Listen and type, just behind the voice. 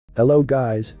Hello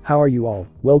guys, how are you all?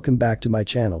 Welcome back to my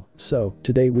channel. So,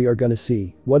 today we are gonna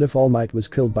see, what if All Might was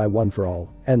killed by One for All,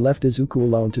 and left Izuku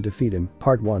alone to defeat him,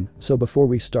 part 1. So before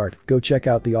we start, go check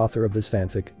out the author of this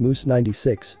fanfic,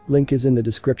 Moose96, link is in the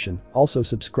description, also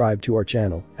subscribe to our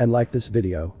channel, and like this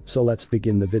video, so let's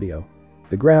begin the video.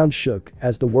 The ground shook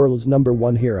as the world's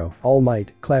 #1 hero, All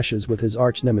Might, clashes with his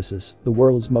arch-nemesis, the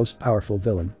world's most powerful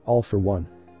villain, All for One.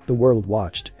 The world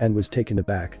watched and was taken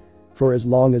aback. For as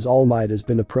long as All Might has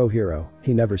been a pro hero,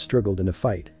 he never struggled in a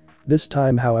fight. This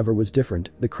time however was different,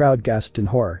 the crowd gasped in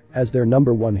horror as their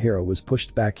 #1 hero was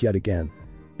pushed back yet again.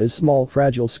 His small,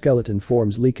 fragile skeleton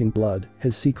forms leaking blood,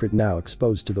 his secret now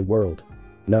exposed to the world.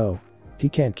 No. He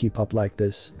can't keep up like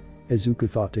this. Izuku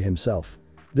thought to himself.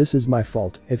 This is my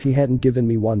fault, if he hadn't given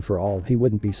me One for All he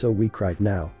wouldn't be so weak right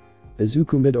now.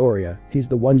 Izuku Midoriya, he's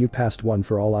the one you passed One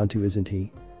for All onto isn't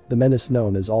he? The menace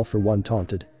known as All for One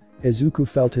taunted. Izuku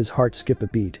felt his heart skip a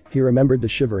beat, he remembered the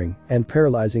shivering and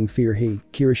paralyzing fear he,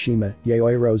 Kirishima,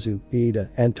 Yaoirozu, Iida,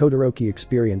 and Todoroki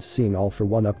experienced seeing All for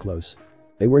One up close.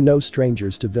 They were no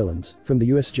strangers to villains, from the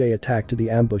USJ attack to the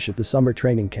ambush at the summer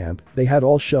training camp, they had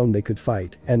all shown they could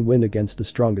fight and win against the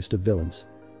strongest of villains.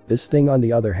 This thing on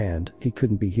the other hand, he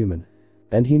couldn't be human.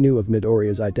 And he knew of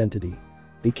Midoriya's identity.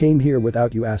 He came here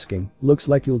without you asking, looks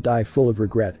like you'll die full of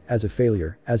regret, as a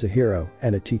failure, as a hero,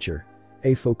 and a teacher.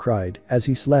 Afo cried as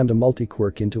he slammed a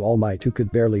multi-quirk into All Might who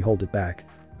could barely hold it back.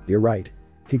 You're right.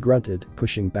 He grunted,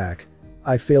 pushing back.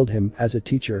 I failed him as a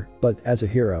teacher, but as a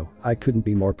hero, I couldn't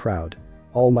be more proud.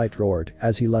 All Might roared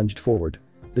as he lunged forward.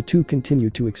 The two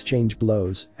continued to exchange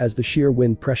blows as the sheer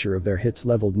wind pressure of their hits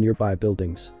leveled nearby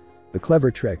buildings. The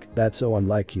clever trick, that's so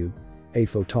unlike you.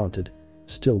 Afo taunted.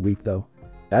 Still weak though.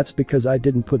 That's because I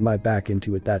didn't put my back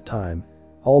into it that time.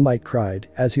 All Might cried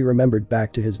as he remembered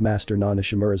back to his master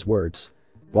Nanashimura's words.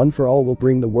 One for All will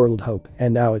bring the world hope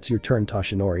and now it's your turn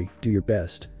Toshinori, do your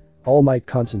best. All Might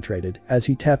concentrated as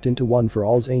he tapped into One for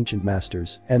All's ancient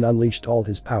masters and unleashed all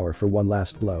his power for one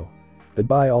last blow.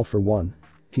 Goodbye All for One.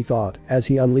 He thought as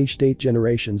he unleashed 8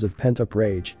 generations of pent-up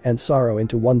rage and sorrow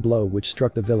into one blow which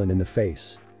struck the villain in the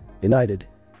face. United.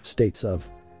 States of.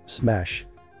 Smash.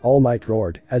 All Might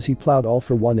roared as he plowed All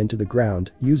for One into the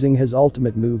ground, using his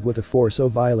ultimate move with a force so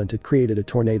violent it created a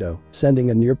tornado,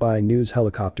 sending a nearby news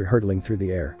helicopter hurtling through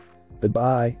the air.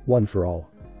 Goodbye, One for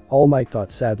All. All Might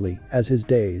thought sadly as his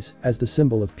days as the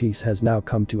symbol of peace has now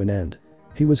come to an end.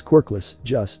 He was quirkless,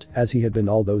 just as he had been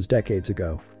all those decades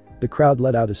ago. The crowd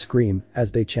let out a scream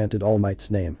as they chanted All Might's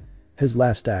name. His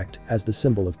last act as the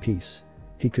symbol of peace.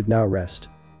 He could now rest.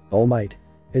 All Might.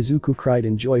 Izuku cried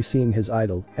in joy seeing his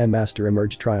idol and master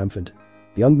emerge triumphant.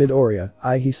 Young Midoriya,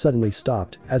 he suddenly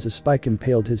stopped as a spike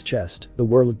impaled his chest, the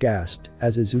world gasped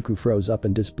as Izuku froze up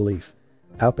in disbelief.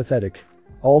 How pathetic.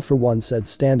 All for One said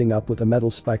standing up with a metal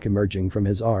spike emerging from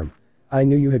his arm. I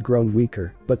knew you had grown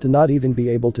weaker, but to not even be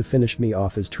able to finish me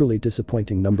off is truly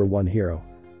disappointing #1 hero.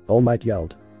 All Might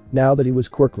yelled. Now that he was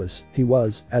quirkless, he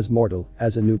was as mortal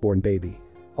as a newborn baby.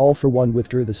 All for One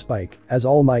withdrew the spike as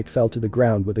All Might fell to the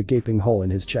ground with a gaping hole in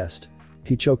his chest.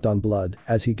 He choked on blood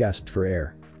as he gasped for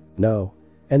air. No.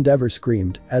 Endeavor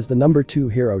screamed as the #2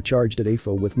 hero charged at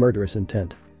Afo with murderous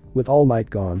intent. With All Might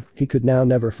gone, he could now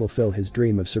never fulfill his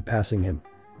dream of surpassing him.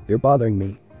 You're bothering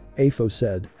me. Afo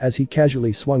said as he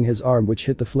casually swung his arm which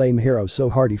hit the flame hero so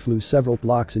hard he flew several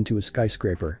blocks into a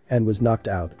skyscraper and was knocked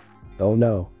out. Oh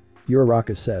no.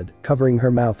 Uraraka said, covering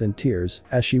her mouth in tears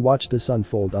as she watched this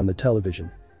unfold on the television.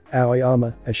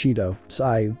 Aoyama, Ashido,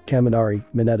 Sayu, Kaminari,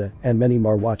 Mineta, and many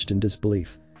more watched in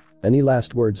disbelief. Any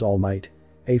last words All Might?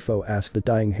 Afo asked the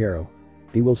dying hero.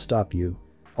 He will stop you.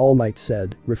 All Might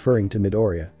said, referring to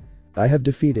Midoriya. I have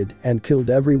defeated and killed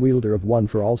every wielder of One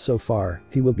for All so far,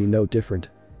 he will be no different.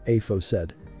 Afo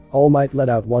said. All Might let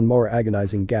out one more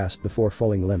agonizing gasp before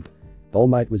falling limp. All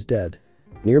Might was dead.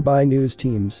 Nearby news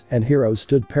teams and heroes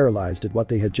stood paralyzed at what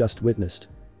they had just witnessed.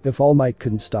 If All Might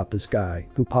couldn't stop this guy,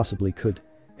 who possibly could?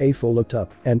 Afo looked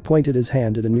up and pointed his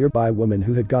hand at a nearby woman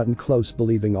who had gotten close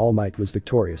believing All Might was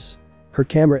victorious. Her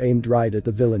camera aimed right at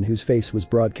the villain whose face was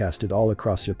broadcasted all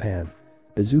across Japan.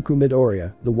 Izuku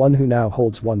Midoriya, the one who now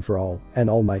holds One for All, and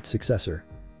All Might's successor.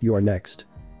 You are next.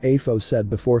 Afo said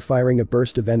before firing a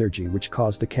burst of energy which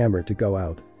caused the camera to go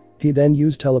out. He then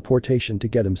used teleportation to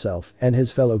get himself and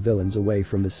his fellow villains away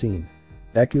from the scene.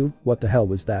 Eku, what the hell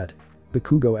was that?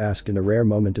 Bakugo asked in a rare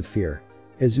moment of fear.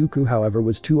 Izuku however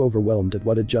was too overwhelmed at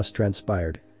what had just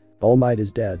transpired. All Might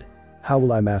is dead. How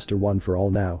will I master One for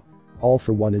All now? All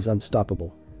for One is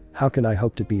unstoppable. How can I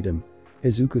hope to beat him?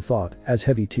 Izuku thought as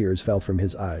heavy tears fell from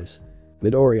his eyes.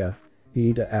 Midoriya?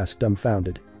 Iida asked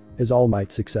dumbfounded. Is All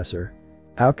Might's successor?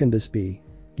 How can this be?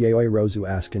 Yaoirozu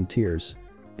asked in tears.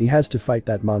 He has to fight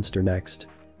that monster next.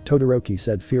 Todoroki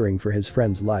said, fearing for his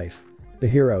friend's life. The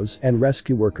heroes and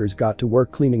rescue workers got to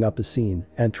work cleaning up the scene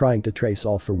and trying to trace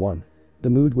All for One. The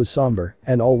mood was somber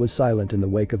and all was silent in the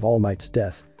wake of All Might's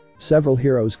death. Several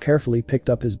heroes carefully picked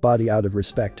up his body out of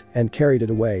respect and carried it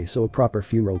away so a proper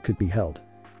funeral could be held.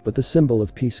 But the symbol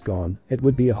of peace gone, it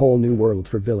would be a whole new world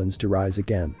for villains to rise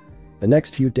again. The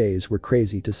next few days were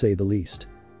crazy to say the least.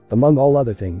 Among all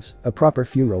other things, a proper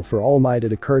funeral for All Might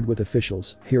had occurred with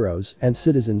officials, heroes, and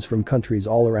citizens from countries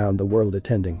all around the world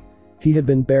attending. He had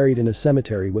been buried in a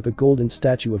cemetery with a golden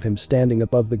statue of him standing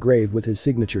above the grave with his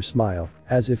signature smile,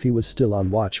 as if he was still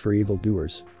on watch for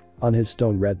evildoers. On his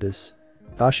stone read this: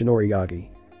 Ashinori Yagi.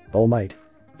 All Might.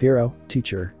 Hero,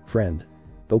 teacher, friend.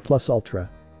 O plus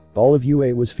ultra. All of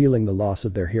UA was feeling the loss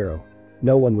of their hero.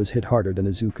 No one was hit harder than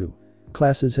Izuku.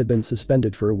 Classes had been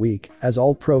suspended for a week as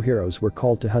all pro heroes were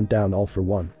called to hunt down All for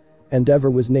One.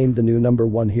 Endeavor was named the new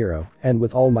 #1 hero, and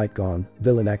with All Might gone,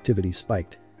 villain activity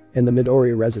spiked. In the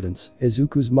Midoriya residence,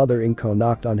 Izuku's mother Inko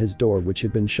knocked on his door, which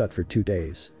had been shut for 2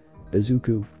 days.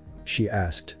 "Izuku?" she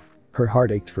asked. Her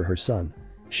heart ached for her son.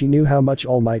 She knew how much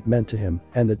All Might meant to him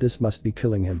and that this must be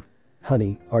killing him.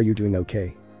 "Honey, are you doing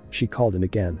okay?" she called in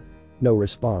again. No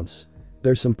response.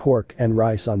 "There's some pork and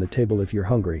rice on the table if you're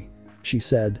hungry," she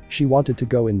said. She wanted to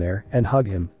go in there and hug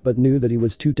him, but knew that he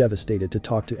was too devastated to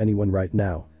talk to anyone right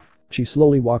now. She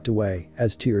slowly walked away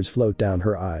as tears flowed down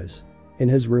her eyes. In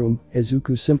his room,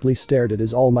 Izuku simply stared at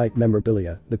his All Might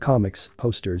memorabilia, the comics,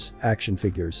 posters, action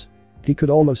figures. He could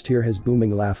almost hear his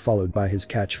booming laugh followed by his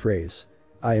catchphrase.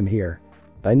 "I am here.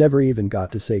 I never even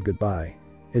got to say goodbye,"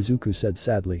 Izuku said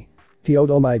sadly. He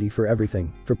owed Almighty for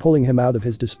everything, for pulling him out of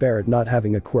his despair at not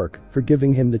having a quirk, for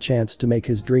giving him the chance to make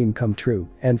his dream come true,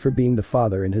 and for being the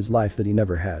father in his life that he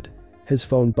never had. His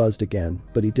phone buzzed again,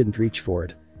 but he didn't reach for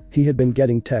it. He had been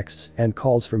getting texts and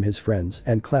calls from his friends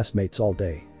and classmates all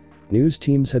day. News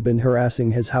teams had been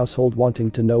harassing his household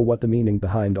wanting to know what the meaning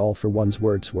behind All for One's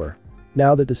words were.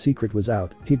 Now that the secret was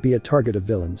out, he'd be a target of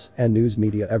villains and news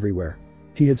media everywhere.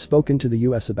 He had spoken to the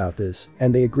US about this,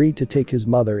 and they agreed to take his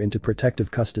mother into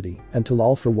protective custody until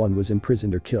All for One was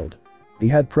imprisoned or killed. He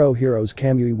had pro-heroes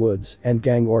Kamui Woods and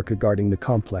Gang Orca guarding the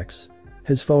complex.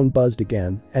 His phone buzzed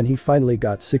again, and he finally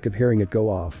got sick of hearing it go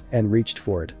off and reached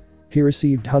for it. He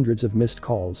received hundreds of missed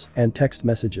calls and text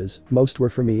messages, most were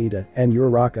from Iida and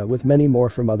Uraraka, with many more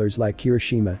from others like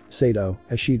Kirishima, Sato,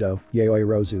 Ashido, Yayoi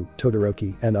Rozu,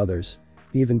 Todoroki, and others.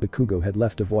 Even Bakugo had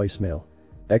left a voicemail.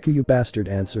 "Eku, you bastard,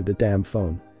 answer the damn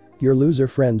phone. Your loser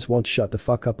friends won't shut the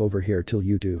fuck up over here till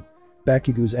you do."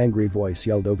 Bakugo's angry voice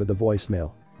yelled over the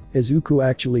voicemail. Izuku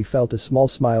actually felt a small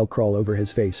smile crawl over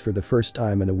his face for the first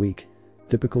time in a week.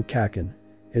 "Typical Kaken,"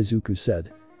 Izuku said.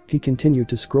 He continued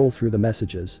to scroll through the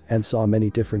messages and saw many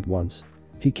different ones.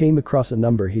 He came across a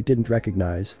number he didn't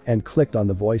recognize and clicked on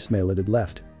the voicemail it had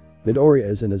left. "Midoriya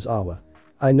is in Izawa.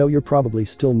 I know you're probably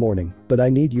still mourning, but I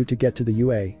need you to get to the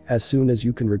UA as soon as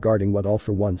you can," regarding what All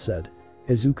for One said.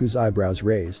 Izuku's eyebrows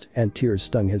raised and tears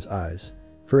stung his eyes.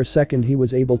 For a second he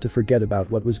was able to forget about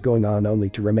what was going on, only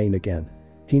to remain again.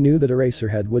 He knew that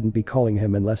Eraserhead wouldn't be calling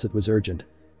him unless it was urgent.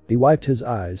 He wiped his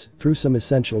eyes, threw some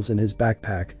essentials in his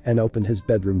backpack, and opened his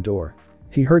bedroom door.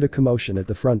 He heard a commotion at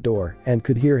the front door and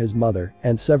could hear his mother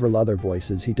and several other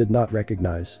voices he did not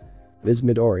recognize. "Is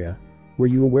Midoriya? Were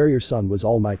you aware your son was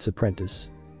All Might's apprentice?"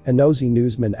 A nosy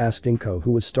newsman asked Inko,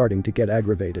 who was starting to get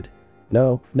aggravated.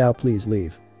 "No, now please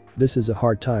leave. This is a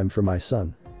hard time for my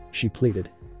son," she pleaded.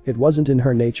 It wasn't in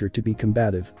her nature to be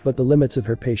combative, but the limits of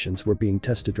her patience were being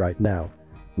tested right now.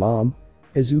 "Mom?"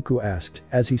 Izuku asked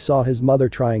as he saw his mother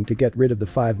trying to get rid of the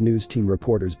 5 news team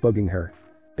reporters bugging her.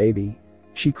 "Baby?"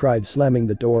 she cried, slamming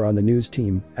the door on the news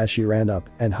team as she ran up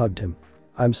and hugged him.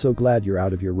 "I'm so glad you're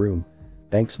out of your room."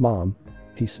 "Thanks, Mom."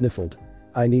 He sniffled.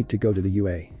 "I need to go to the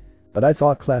UA. But I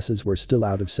thought classes were still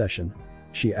out of session,"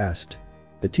 she asked.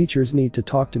 "The teachers need to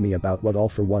talk to me about what All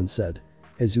for One said."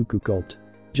 Izuku gulped.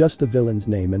 Just the villain's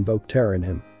name invoked terror in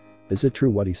him. "Is it true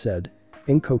what he said?"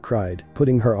 Inko cried,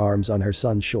 putting her arms on her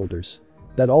son's shoulders.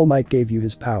 "That All Might gave you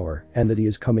his power and that he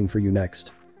is coming for you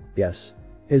next?" "Yes,"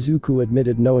 Izuku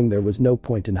admitted, knowing there was no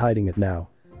point in hiding it now.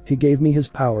 "He gave me his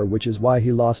power, which is why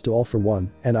he lost to All for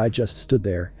One, and I just stood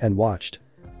there and watched."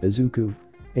 "Izuku?"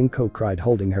 Inko cried,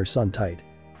 holding her son tight.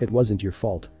 "It wasn't your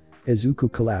fault."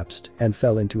 Izuku collapsed and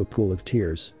fell into a pool of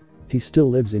tears. "He still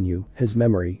lives in you, his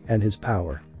memory and his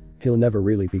power. He'll never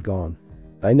really be gone.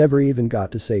 I never even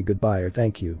got to say goodbye or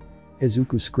thank you."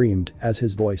 Izuku screamed as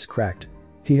his voice cracked.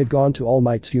 He had gone to All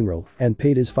Might's funeral and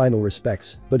paid his final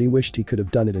respects, but he wished he could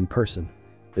have done it in person.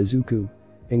 "Izuku?"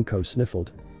 Inko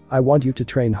sniffled. "I want you to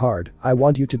train hard, I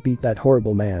want you to beat that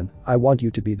horrible man, I want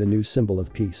you to be the new symbol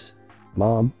of peace."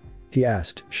 "Mom?" he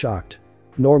asked, shocked.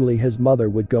 Normally his mother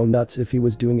would go nuts if he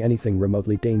was doing anything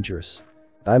remotely dangerous.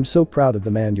 I'm so proud of the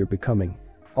man you're becoming.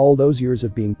 All those years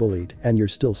of being bullied and you're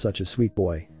still such a sweet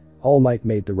boy. All Might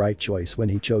made the right choice when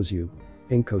he chose you.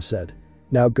 Inko said.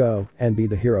 Now go and be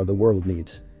the hero the world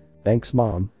needs. Thanks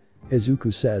mom.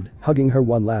 Izuku said, hugging her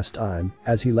one last time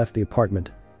as he left the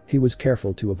apartment. He was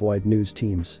careful to avoid news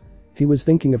teams. He was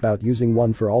thinking about using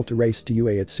one for all to race to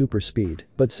UA at super speed,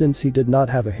 but since he did not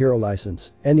have a hero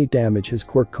license, any damage his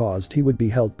quirk caused he would be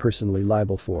held personally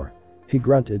liable for. He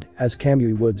grunted as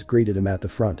Kamui Woods greeted him at the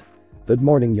front. Good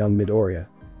morning young Midoriya.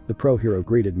 The pro hero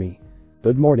greeted me.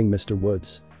 Good morning Mr.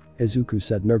 Woods. Izuku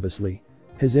said nervously.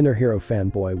 His inner hero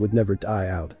fanboy would never die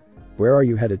out. Where are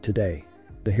you headed today?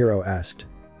 The hero asked.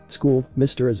 School,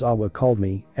 Mr. Izawa called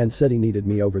me and said he needed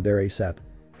me over there ASAP.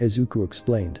 Izuku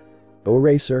explained. Oh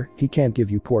Eraser, he can't give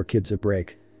you poor kids a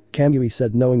break. Kamui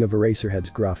said knowing of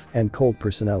Eraserhead's gruff and cold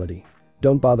personality.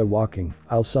 Don't bother walking,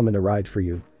 I'll summon a ride for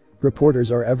you.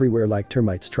 Reporters are everywhere like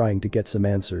termites trying to get some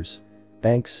answers.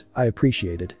 Thanks, I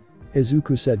appreciate it.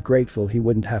 Izuku said grateful he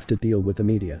wouldn't have to deal with the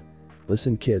media.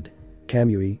 Listen kid.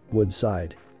 Kamui Woods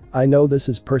sighed. I know this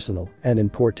is personal and in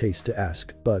poor taste to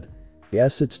ask, but.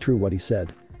 Yes it's true what he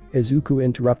said. Izuku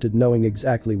interrupted knowing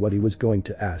exactly what he was going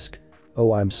to ask.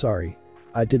 Oh I'm sorry.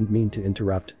 I didn't mean to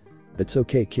interrupt. It's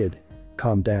okay kid.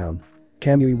 Calm down.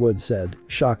 Kamui Woods said,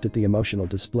 shocked at the emotional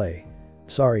display.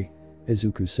 Sorry.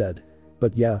 Izuku said.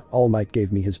 But yeah, All Might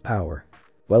gave me his power.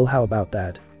 Well how about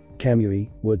that? Kamui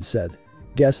Woods said.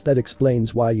 Guess that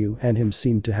explains why you and him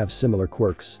seem to have similar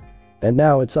quirks. And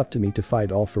now it's up to me to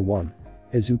fight All for One.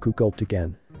 Izuku gulped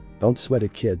again. Don't sweat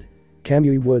it kid.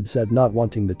 Kamui Woods said not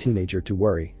wanting the teenager to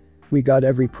worry. We got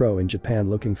every pro in Japan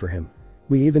looking for him.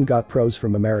 We even got pros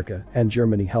from America and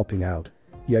Germany helping out.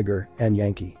 Jaeger and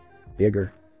Yankee.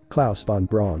 Jaeger. Klaus von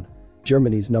Braun.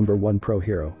 Germany's #1 pro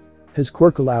hero. His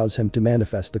quirk allows him to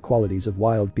manifest the qualities of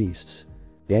wild beasts.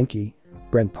 Yankee.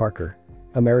 Brent Parker.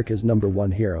 America's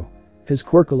 #1 hero. His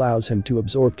quirk allows him to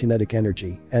absorb kinetic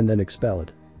energy and then expel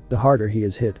it. The harder he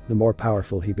is hit, the more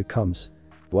powerful he becomes.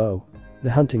 Whoa.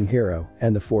 The hunting hero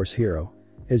and the force hero.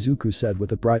 Izuku said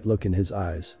with a bright look in his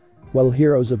eyes. Well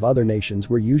heroes of other nations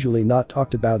were usually not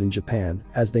talked about in Japan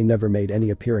as they never made any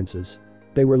appearances.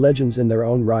 They were legends in their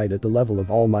own right at the level of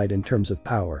All Might in terms of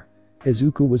power.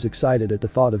 Izuku was excited at the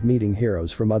thought of meeting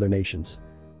heroes from other nations.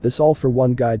 This All for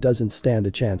One guy doesn't stand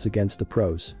a chance against the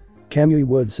pros. Kamui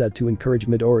Woods said to encourage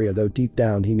Midoriya though deep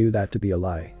down he knew that to be a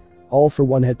lie. All for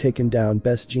One had taken down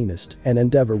Best Jeanist and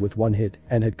Endeavor with one hit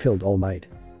and had killed All Might.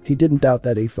 He didn't doubt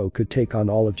that AFO could take on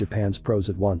all of Japan's pros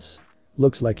at once.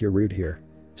 Looks like you're rude here.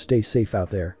 Stay safe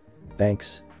out there.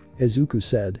 Thanks. Izuku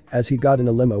said as he got in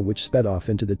a limo which sped off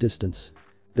into the distance.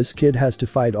 This kid has to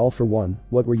fight All for One,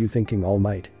 what were you thinking All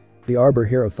Might? The Arbor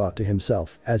hero thought to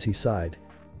himself as he sighed.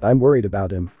 I'm worried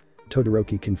about him.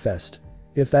 Todoroki confessed.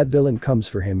 If that villain comes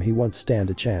for him he won't stand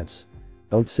a chance.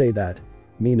 Don't say that.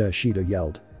 Mina Ashido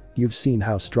yelled. You've seen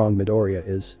how strong Midoriya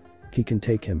is. He can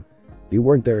take him. You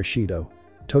weren't there Ashido.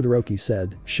 Todoroki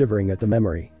said, shivering at the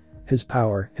memory. His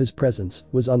power, his presence,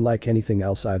 was unlike anything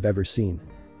else I've ever seen.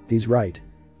 He's right.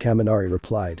 Kaminari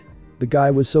replied. The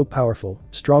guy was so powerful,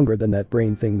 stronger than that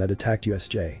brain thing that attacked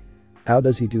USJ. How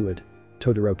does he do it?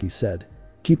 Todoroki said.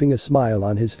 Keeping a smile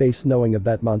on his face knowing of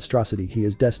that monstrosity he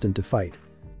is destined to fight.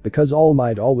 Because All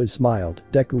Might always smiled,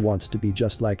 Deku wants to be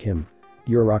just like him.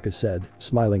 Uraraka said,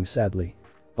 smiling sadly.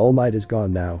 All Might is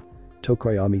gone now.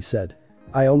 Tokoyami said.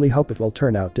 I only hope it will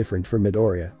turn out different for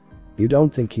Midoriya. You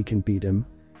don't think he can beat him?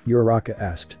 Uraraka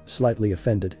asked, slightly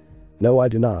offended. No I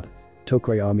do not.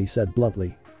 Tokoyami said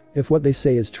bluntly. If what they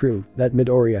say is true, that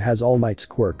Midoriya has All Might's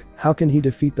quirk, how can he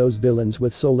defeat those villains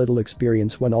with so little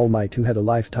experience when All Might who had a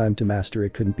lifetime to master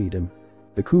it couldn't beat him?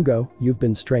 Bakugo, you've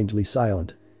been strangely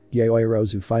silent.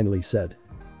 Yaoirozu finally said.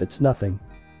 It's nothing.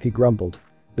 He grumbled.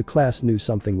 The class knew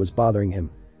something was bothering him.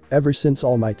 Ever since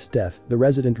All Might's death, the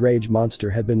resident rage monster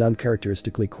had been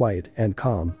uncharacteristically quiet and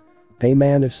calm. Hey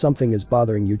man, if something is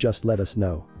bothering you just let us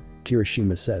know.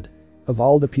 Kirishima said. Of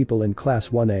all the people in Class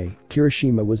 1A,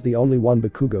 Kirishima was the only one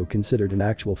Bakugo considered an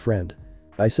actual friend.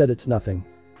 I said it's nothing.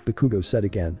 Bakugo said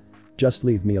again. Just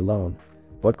leave me alone.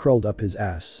 What crawled up his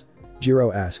ass?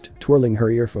 Jiro asked, twirling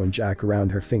her earphone jack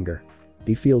around her finger.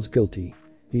 He feels guilty.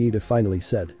 Iida finally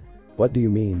said. What do you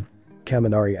mean?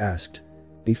 Kaminari asked.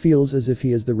 He feels as if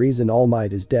he is the reason All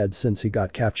Might is dead since he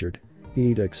got captured.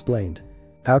 Iida explained.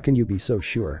 How can you be so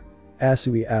sure?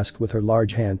 Asui asked with her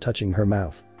large hand touching her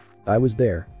mouth. I was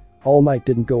there. All Might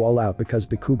didn't go all out because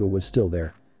Bakugo was still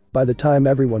there. By the time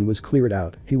everyone was cleared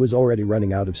out, he was already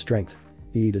running out of strength.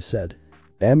 Iida said.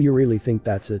 Damn, you really think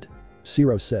that's it?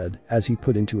 Siro said as he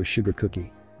put into a sugar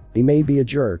cookie. He may be a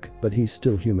jerk, but he's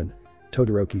still human.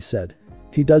 Todoroki said.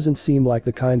 He doesn't seem like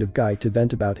the kind of guy to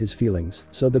vent about his feelings,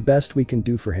 so the best we can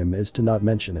do for him is to not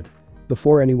mention it.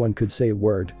 Before anyone could say a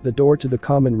word, the door to the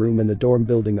common room in the dorm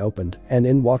building opened, and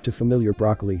in walked a familiar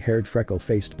broccoli-haired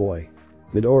freckle-faced boy.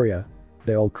 "Midoriya!"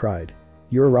 They all cried.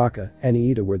 Uraraka and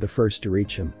Iida were the first to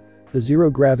reach him. The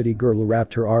zero-gravity girl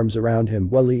wrapped her arms around him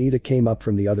while Iida came up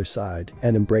from the other side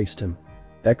and embraced him.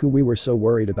 "Deku, we were so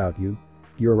worried about you,"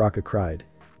 Uraraka cried.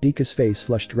 Dika's face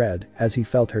flushed red as he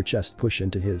felt her chest push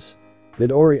into his.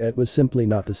 "Midoriya, it was simply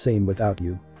not the same without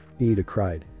you," Iida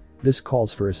cried. "This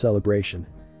calls for a celebration."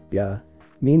 "Yeah?"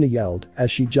 Mina yelled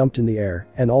as she jumped in the air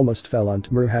and almost fell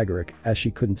onto Murahagaric as she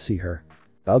couldn't see her.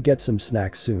 "I'll get some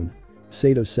snacks soon,"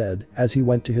 Sato said as he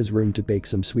went to his room to bake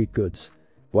some sweet goods.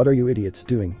 "What are you idiots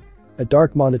doing?" A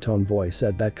dark monotone voice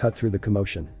said that cut through the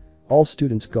commotion. All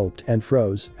students gulped and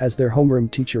froze as their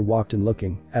homeroom teacher walked in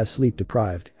looking as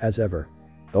sleep-deprived as ever.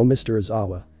 "Oh, Mr.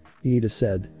 Izawa," Iida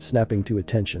said, snapping to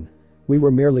attention. "We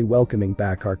were merely welcoming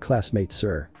back our classmate,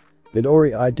 sir.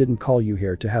 Midoriya, I didn't call you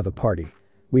here to have a party.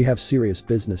 We have serious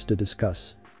business to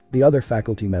discuss. The other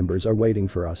faculty members are waiting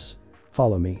for us.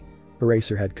 Follow me,"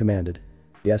 Eraserhead commanded.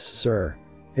 "Yes, sir,"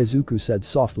 Izuku said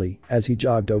softly as he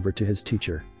jogged over to his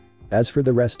teacher. "As for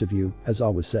the rest of you,"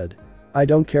 Izawa said, "I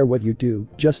don't care what you do,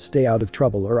 just stay out of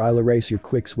trouble or I'll erase your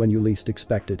quicks when you least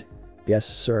expect it." "Yes,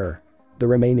 sir," the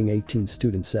remaining 18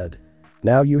 students said.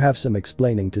 "Now you have some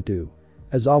explaining to do,"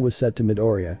 Izawa said to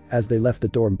Midoriya as they left the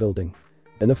dorm building.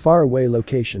 In a faraway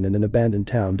location in an abandoned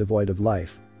town devoid of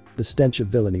life, the stench of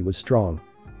villainy was strong.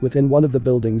 Within one of the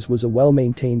buildings was a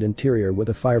well-maintained interior with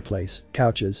a fireplace,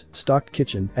 couches, stocked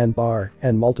kitchen and bar,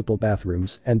 and multiple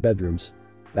bathrooms and bedrooms.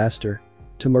 "Master,"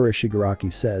 Tamura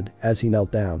Shigaraki said as he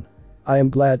knelt down. "I am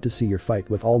glad to see your fight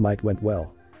with All Might went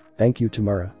well." "Thank you,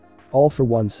 Tamura," All For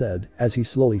One said as he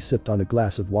slowly sipped on a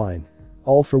glass of wine.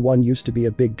 All For One used to be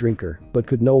a big drinker but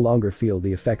could no longer feel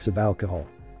the effects of alcohol.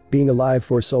 Being alive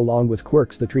for so long with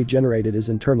quirks that regenerated his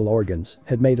internal organs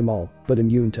had made him all but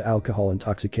immune to alcohol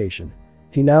intoxication.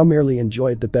 He now merely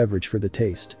enjoyed the beverage for the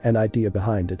taste and idea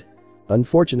behind it.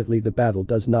 "Unfortunately, the battle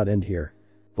does not end here."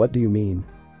 "What do you mean?"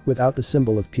 "Without the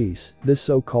symbol of peace, this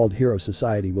so-called hero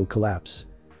society will collapse,"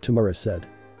 Tamura said.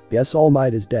 "Yes, All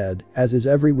Might is dead, as is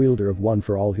every wielder of One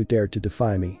For All who dared to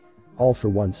defy me," All For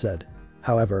One said.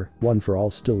 "However, One For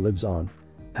All still lives on."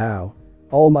 "How?"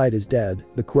 "All Might is dead,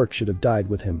 the quirk should have died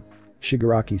with him,"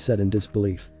 Shigaraki said in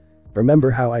disbelief.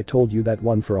 "Remember how I told you that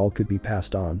One For All could be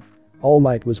passed on? All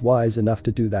Might was wise enough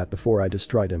to do that before I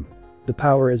destroyed him. The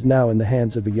power is now in the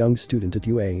hands of a young student at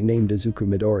UA named Izuku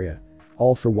Midoriya,"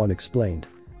 All For One explained.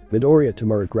 "Midoriya,"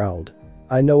 Tamura growled.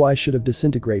 "I know I should have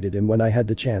disintegrated him when I had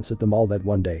the chance at them all that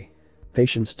one day."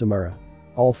 "Patience, Tamura,"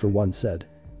 All For One said.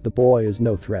 "The boy is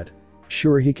no threat.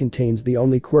 Sure, he contains the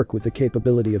only quirk with the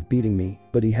capability of beating me,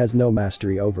 but he has no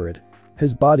mastery over it.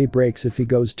 His body breaks if he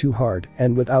goes too hard,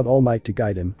 and without All Might to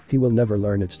guide him, he will never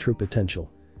learn its true potential."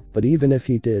 "But even if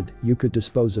he did, you could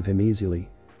dispose of him easily,"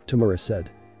 Tamura said.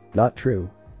 "Not true.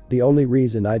 The only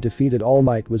reason I defeated All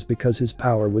Might was because his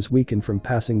power was weakened from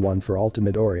passing One For All to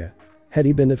Midoriya. Had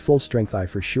he been at full strength, I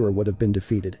for sure would have been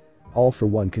defeated," All For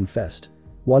One confessed.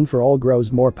 "One For All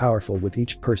grows more powerful with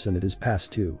each person it is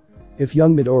passed to. If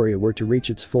young Midoriya were to reach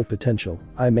its full potential,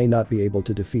 I may not be able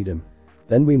to defeat him.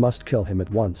 Then we must kill him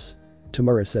at once,"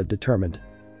 Tamura said, determined.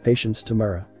 "Patience,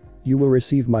 Tamura. You will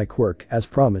receive my quirk as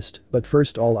promised, but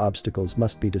first all obstacles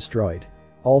must be destroyed,"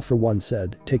 All For One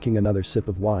said, taking another sip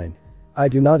of wine. "I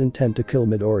do not intend to kill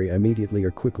Midoriya immediately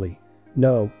or quickly.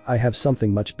 No, I have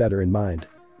something much better in mind."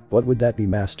 "What would that be,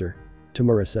 Master?"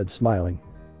 Tamura said, smiling.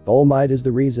 "All Might is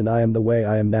the reason I am the way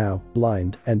I am now,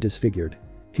 blind and disfigured.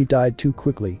 He died too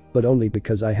quickly, but only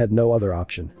because I had no other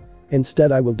option.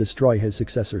 Instead, I will destroy his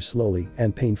successor slowly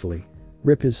and painfully.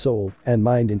 Rip his soul and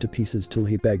mind into pieces till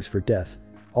he begs for death,"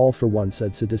 All For One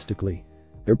said sadistically.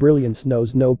 "Your brilliance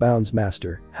knows no bounds,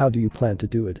 Master. How do you plan to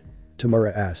do it?"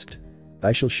 Tamura asked.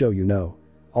 "I shall show you no,"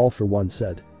 All For One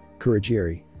said.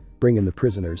 "Kurogiri. Bring in the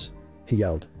prisoners," he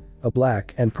yelled. A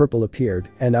black and purple appeared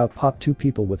and out popped two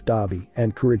people with Dabi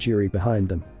and Kurogiri behind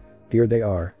them. "Here they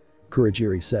are,"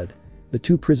 Kurogiri said. The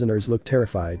two prisoners looked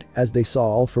terrified as they saw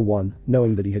All For One,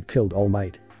 knowing that he had killed All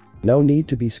Might. "No need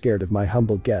to be scared of my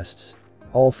humble guests,"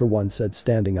 All For One said,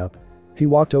 standing up. He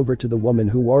walked over to the woman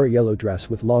who wore a yellow dress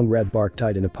with long red bark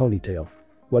tied in a ponytail.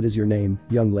 "What is your name,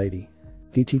 young lady?"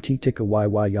 "Ttt Tika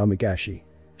YY Yamagashi,"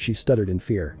 she stuttered in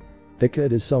fear. "Tika,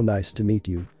 it is so nice to meet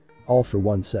you," All For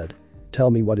One said.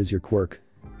 "Tell me, what is your quirk?"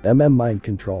 Mind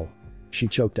control," she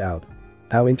choked out.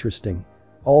 "How interesting,"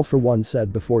 All For One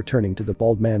said before turning to the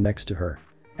bald man next to her.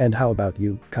 "And how about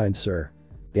you, kind sir?"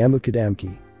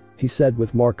 "Yamukadamki," he said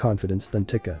with more confidence than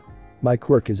Tika. "My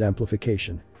quirk is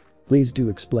amplification." "Please do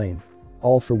explain,"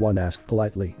 All for One asked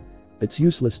politely. It's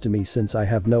useless to me since I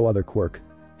have no other quirk.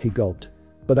 He gulped.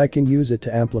 But I can use it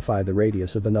to amplify the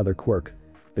radius of another quirk.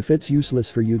 If it's useless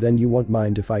for you then you won't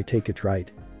mind if I take it, right?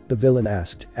 The villain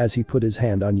asked as he put his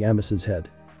hand on Yamus's head.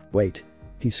 Wait.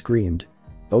 He screamed.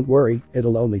 Don't worry,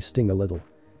 it'll only sting a little.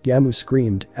 Yamu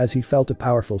screamed as he felt a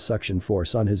powerful suction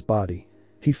force on his body.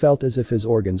 He felt as if his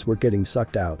organs were getting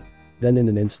sucked out. Then in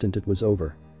an instant it was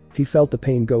over. He felt the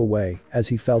pain go away as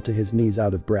he fell to his knees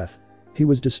out of breath. He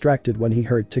was distracted when he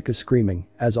heard Tika screaming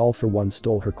as All for One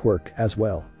stole her quirk as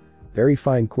well. Very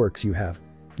fine quirks you have.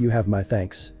 You have my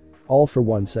thanks. All for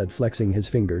One said, flexing his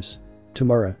fingers.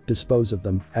 Tamura, dispose of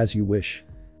them as you wish.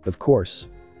 Of course.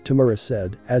 Tamura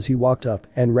said as he walked up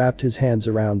and wrapped his hands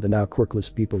around the now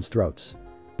quirkless people's throats.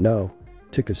 No.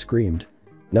 Tika screamed.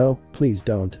 No, please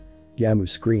don't. Yamu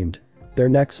screamed. Their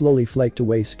neck slowly flaked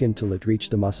away skin till it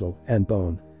reached the muscle and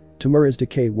bone. Tamura's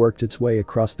decay worked its way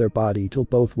across their body till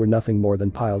both were nothing more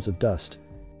than piles of dust.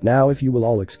 Now if you will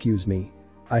all excuse me.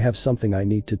 I have something I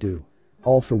need to do.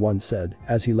 All for One said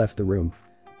as he left the room.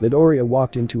 Midoriya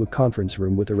walked into a conference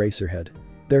room with Eraserhead.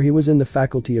 There he was in the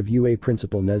faculty of UA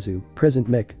Principal Nezu, Present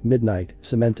Mick, Midnight,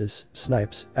 Cementus,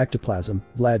 Snipes, Ectoplasm,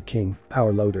 Vlad King,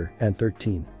 Power Loader, and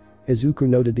 13. Izuku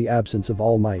noted the absence of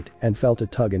All Might and felt a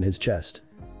tug in his chest.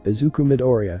 Izuku,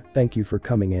 Midoriya, thank you for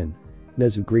coming in.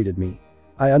 Nezu greeted me.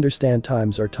 I understand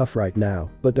times are tough right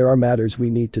now, but there are matters we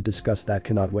need to discuss that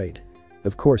cannot wait.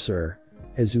 Of course, sir.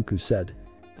 Izuku said.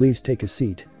 Please take a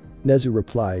seat. Nezu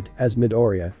replied as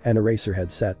Midoriya and Eraserhead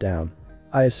sat down.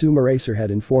 I assume Eraserhead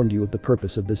informed you of the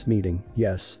purpose of this meeting,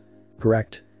 yes?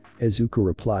 Correct. Izuku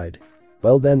replied.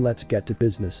 Well then let's get to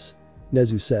business.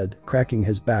 Nezu said, cracking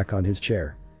his back on his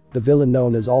chair. The villain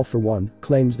known as All for One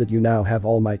claims that you now have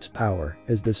All Might's power,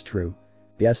 is this true?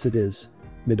 Yes it is.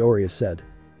 Midoriya said.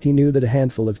 He knew that a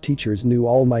handful of teachers knew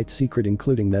All Might's secret,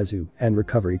 including Nezu and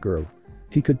Recovery Girl.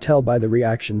 He could tell by the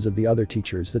reactions of the other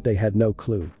teachers that they had no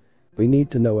clue. We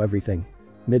need to know everything.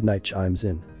 Midnight chimes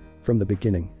in. From the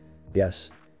beginning.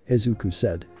 Yes. Izuku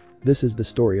said. This is the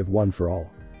story of One for All.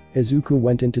 Izuku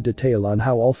went into detail on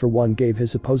how All for One gave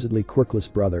his supposedly quirkless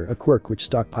brother a quirk which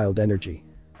stockpiled energy.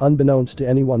 Unbeknownst to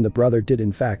anyone, the brother did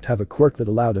in fact have a quirk that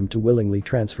allowed him to willingly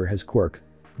transfer his quirk.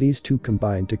 These two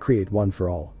combined to create One for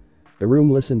All. The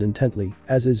room listened intently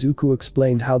as Izuku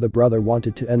explained how the brother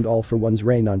wanted to end All for One's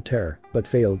reign on Terra, but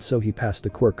failed, so he passed the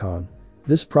quirk on.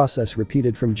 This process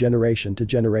repeated from generation to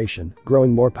generation,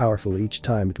 growing more powerful each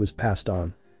time it was passed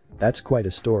on. That's quite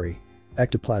a story.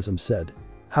 Ectoplasm said.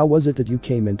 How was it that you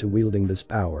came into wielding this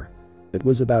power? It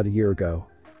was about a year ago.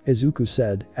 Izuku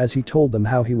said as he told them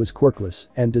how he was quirkless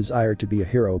and desired to be a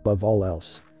hero above all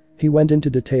else. He went into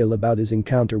detail about his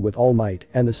encounter with All Might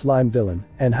and the slime villain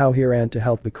and how he ran to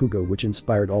help Bakugo, which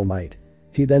inspired All Might.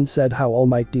 He then said how All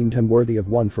Might deemed him worthy of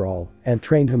One for All and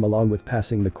trained him along with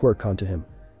passing the quirk on to him.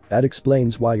 That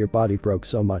explains why your body broke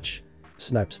so much.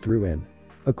 Snipes threw in.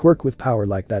 A quirk with power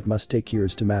like that must take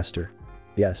years to master.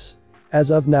 Yes.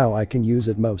 As of now I can use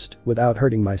at most, without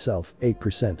hurting myself,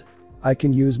 8%. I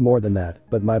can use more than that,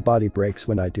 but my body breaks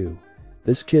when I do.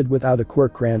 This kid without a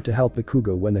quirk ran to help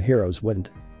Bakugo when the heroes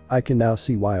wouldn't. I can now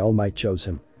see why All Might chose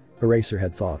him.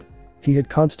 Eraserhead thought. He had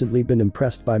constantly been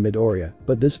impressed by Midoriya,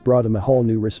 but this brought him a whole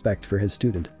new respect for his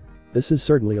student. This is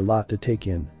certainly a lot to take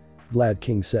in. Vlad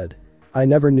King said. I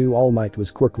never knew All Might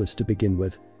was quirkless to begin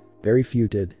with. Very few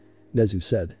did. Nezu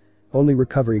said. Only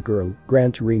Recovery Girl,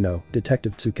 Gran Torino,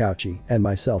 Detective Tsukauchi, and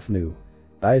myself knew.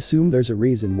 I assume there's a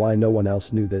reason why no one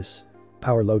else knew this.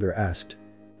 Power Loader asked.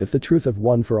 If the truth of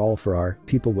One for All for our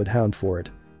people would hound for it.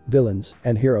 Villains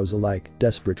and heroes alike,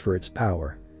 desperate for its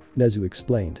power. Nezu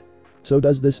explained. So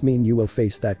does this mean you will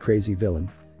face that crazy villain?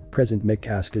 Present Mick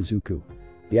asked Izuku.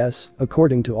 Yes,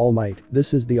 according to All Might,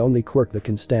 this is the only quirk that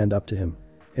can stand up to him.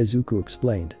 Izuku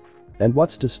explained. And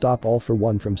what's to stop All for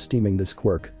One from steaming this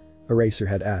quirk?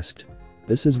 Eraserhead asked.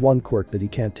 This is one quirk that he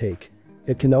can't take.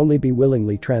 It can only be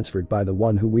willingly transferred by the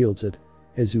one who wields it.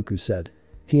 Izuku said.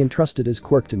 He entrusted his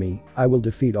quirk to me, I will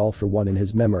defeat All for One in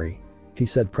his memory. He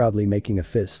said, proudly making a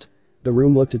fist. The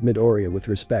room looked at Midoriya with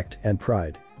respect and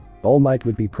pride. All Might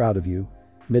would be proud of you.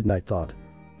 Midnight thought.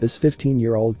 This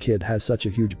 15-year-old kid has such a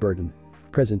huge burden.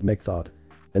 Present Mick thought.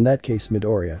 In that case,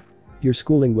 Midoriya. Your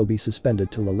schooling will be suspended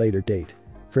till a later date.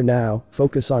 For now,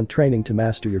 focus on training to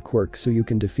master your quirk so you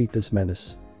can defeat this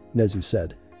menace. Nezu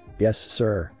said. Yes,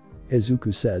 sir.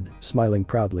 Izuku said, smiling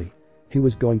proudly. He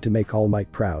was going to make All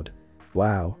Might proud.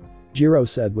 Wow. Jiro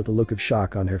said with a look of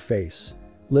shock on her face.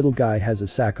 Little guy has a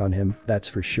sack on him, that's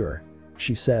for sure.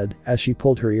 She said as she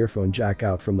pulled her earphone jack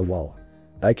out from the wall.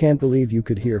 I can't believe you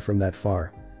could hear from that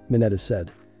far. Mineta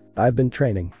said. I've been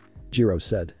training. Jiro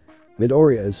said.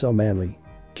 Midoriya is so manly.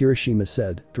 Kirishima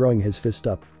said, throwing his fist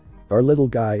up. Our little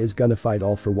guy is gonna fight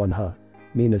all for one, huh?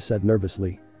 Mina said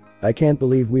nervously. I can't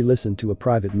believe we listened to a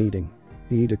private meeting.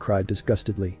 Iida cried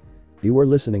disgustedly. You were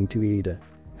listening to Iida.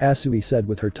 Asui said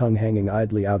with her tongue hanging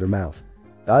idly out her mouth.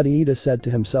 Iida said to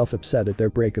himself, upset at their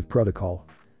break of protocol.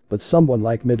 But someone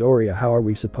like Midoriya, how are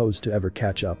we supposed to ever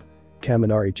catch up?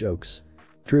 Kaminari jokes.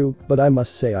 True, but I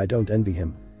must say I don't envy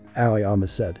him. Aoyama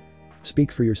said.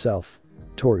 Speak for yourself.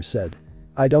 Toru said.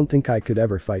 I don't think I could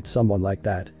ever fight someone like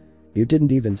that. You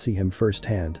didn't even see him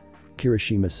firsthand.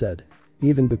 Kirishima said.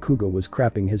 Even Bakugo was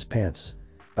crapping his pants.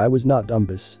 I was not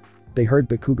Dumbus. They heard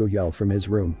Bakugo yell from his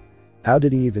room. How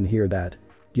did he even hear that?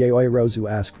 Yaoyorozu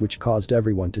asked, which caused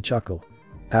everyone to chuckle.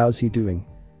 How's he doing?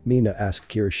 Mina asked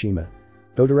Kirishima.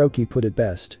 Todoroki put it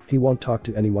best, he won't talk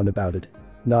to anyone about it.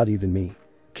 Not even me.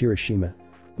 Kirishima.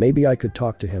 Maybe I could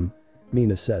talk to him.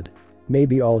 Mina said.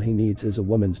 Maybe all he needs is a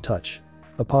woman's touch.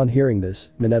 Upon hearing this,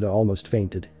 Mineta almost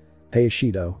fainted. Hey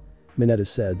Shido. Mineta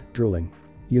said, drooling.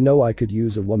 You know I could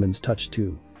use a woman's touch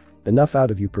too. Enough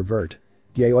out of you, pervert.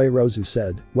 Yaoyorozu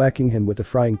said, whacking him with a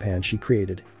frying pan she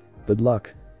created. Good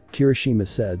luck. Kirishima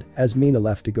said, as Mina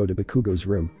left to go to Bakugo's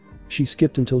room. She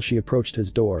skipped until she approached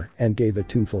his door and gave a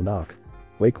tuneful knock.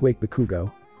 Wake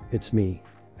Bakugo. It's me.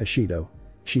 Ashido.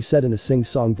 She said in a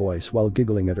sing-song voice while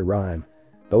giggling at her rhyme.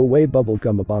 Go away,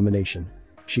 bubblegum abomination.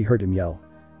 She heard him yell.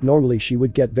 Normally she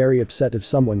would get very upset if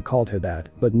someone called her that,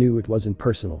 but knew it wasn't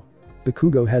personal.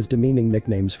 Bakugo has demeaning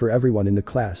nicknames for everyone in the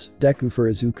class, Deku for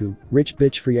Izuku, Rich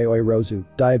Bitch for Yaoyorozu,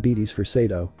 Diabetes for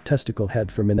Sato, Testicle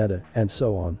Head for Mineta, and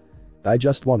so on. I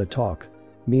just want to talk.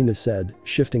 Mina said,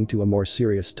 shifting to a more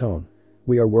serious tone.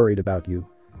 We are worried about you.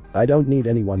 I don't need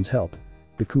anyone's help.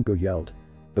 Bakugo yelled.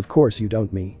 Of course you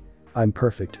don't, me. I'm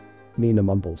perfect. Mina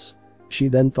mumbles. She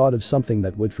then thought of something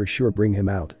that would for sure bring him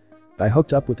out. I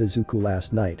hooked up with Izuku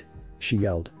last night. She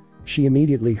yelled. She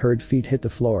immediately heard feet hit the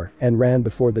floor and ran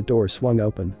before the door swung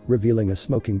open, revealing a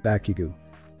smoking Bakugo.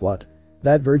 What?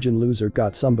 That virgin loser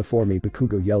got some before me,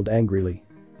 Bakugo yelled angrily.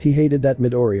 He hated that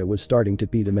Midoriya was starting to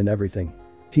beat him in everything.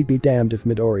 He'd be damned if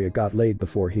Midoriya got laid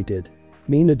before he did.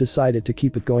 Mina decided to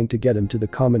keep it going to get him to the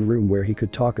common room where he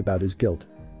could talk about his guilt.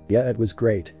 Yeah, it was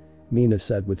great. Mina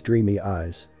said with dreamy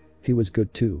eyes. He was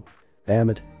good too. Damn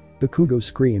it. Bakugo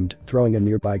screamed, throwing a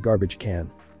nearby garbage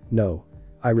can. No.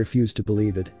 I refuse to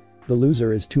believe it. The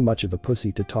loser is too much of a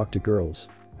pussy to talk to girls.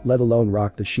 Let alone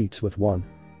rock the sheets with one.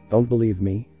 Don't believe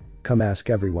me? Come ask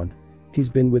everyone. He's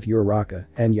been with Uraraka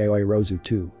and Yaoyorozu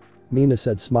too. Mina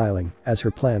said, smiling, as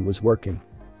her plan was working.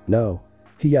 No.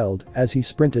 He yelled as he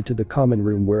sprinted to the common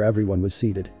room where everyone was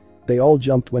seated. They all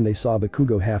jumped when they saw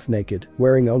Bakugo half naked,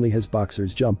 wearing only his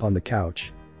boxers, jump on the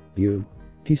couch. You?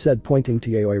 He said, pointing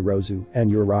to Yaoyorozu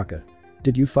and Uraraka.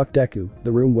 Did you fuck Deku?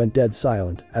 The room went dead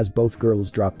silent as both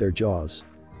girls dropped their jaws.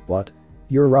 What?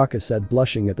 Uraraka said,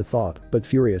 blushing at the thought but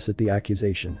furious at the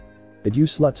accusation. Did you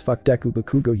sluts fuck Deku?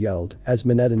 Bakugo yelled as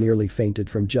Mineta nearly fainted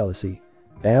from jealousy.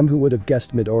 Damn, who would have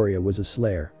guessed Midoriya was a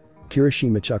slayer?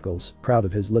 Kirishima chuckles, proud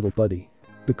of his little buddy.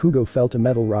 Bakugo felt a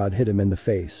metal rod hit him in the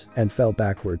face and fell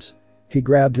backwards. He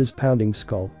grabbed his pounding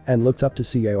skull and looked up to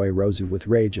see Yaoyorozu with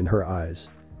rage in her eyes.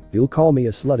 You'll call me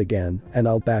a slut again and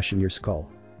I'll bash in your skull.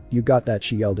 You got that?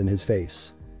 She yelled in his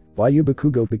face. Why you?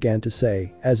 Bakugo began to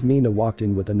say as Mina walked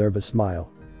in with a nervous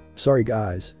smile. Sorry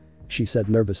guys. She said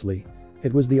nervously.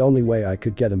 It was the only way I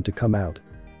could get him to come out.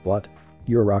 What?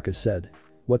 Uraraka said.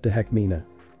 What the heck, Mina?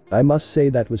 I must say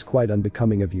that was quite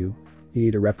unbecoming of you.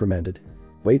 Iida reprimanded.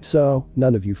 Wait, so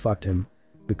none of you fucked him?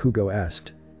 Bakugo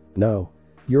asked. No.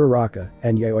 Uraraka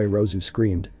and Yaoyorozu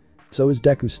screamed. So is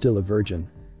Deku still a virgin?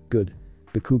 Good.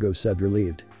 Bakugo said,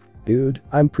 relieved. Dude,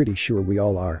 I'm pretty sure we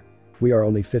all are. We are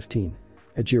only 15.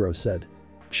 Ejiro said.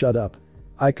 Shut up.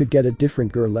 I could get a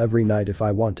different girl every night if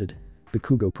I wanted.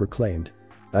 Bakugo proclaimed.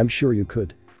 I'm sure you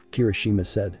could. Kirishima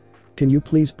said. Can you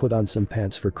please put on some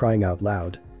pants, for crying out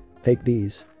loud? Take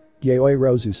these.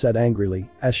 Yaoyorozu said angrily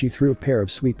as she threw a pair of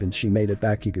sweepins she made at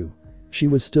Bakugo. She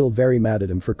was still very mad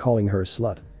at him for calling her a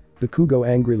slut. Bakugo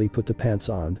angrily put the pants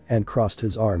on and crossed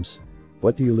his arms.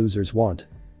 What do you losers want?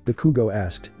 Bakugo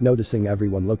asked, noticing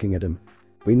everyone looking at him.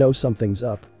 We know something's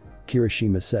up.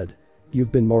 Kirishima said.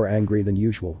 You've been more angry than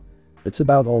usual. It's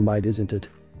about All Might, isn't it?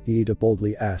 Iida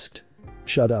boldly asked.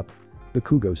 Shut up.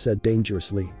 Bakugo said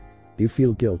dangerously. You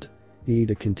feel guilt?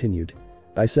 Iida continued.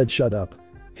 I said shut up.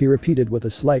 He repeated with a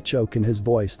slight choke in his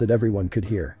voice that everyone could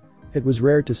hear. It was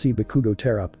rare to see Bakugo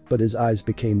tear up, but his eyes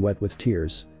became wet with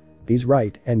tears. He's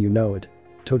right, and you know it.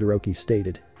 Todoroki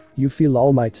stated. You feel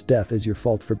All Might's death is your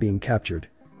fault for being captured.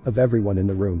 Of everyone in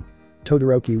the room,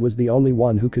 Todoroki was the only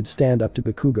one who could stand up to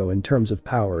Bakugo in terms of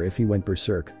power if he went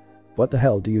berserk. What the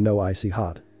hell do you know, icy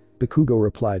hot? Bakugo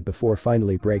replied before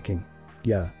finally breaking.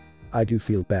 Yeah. I do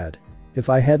feel bad. If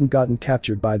I hadn't gotten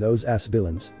captured by those ass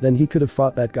villains, then he could have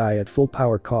fought that guy at full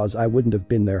power cause I wouldn't have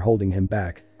been there holding him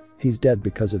back. He's dead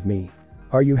because of me.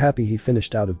 Are you happy? He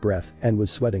finished out of breath and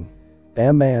was sweating.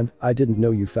 Damn man, I didn't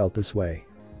know you felt this way.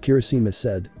 Kirishima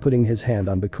said, putting his hand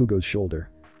on Bakugo's shoulder.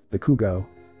 Bakugo?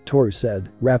 Toru said,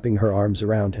 wrapping her arms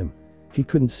around him. He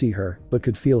couldn't see her, but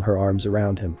could feel her arms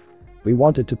around him. We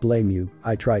wanted to blame you,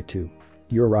 I tried to.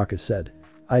 Uraraka said.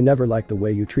 I never liked the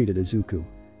way you treated Izuku.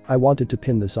 I wanted to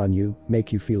pin this on you,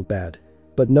 make you feel bad.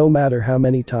 But no matter how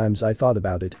many times I thought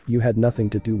about it, you had nothing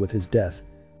to do with his death.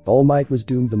 All Might was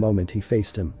doomed the moment he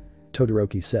faced him.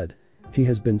 Todoroki said. He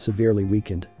has been severely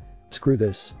weakened. Screw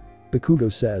this.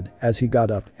 Bakugo said, as he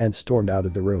got up and stormed out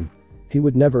of the room. He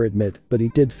would never admit, but he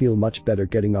did feel much better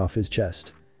getting off his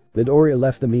chest. Midoriya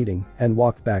left the meeting and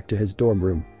walked back to his dorm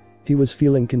room. He was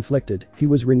feeling conflicted. He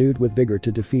was renewed with vigor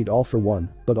to defeat All For One,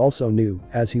 but also knew,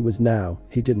 as he was now,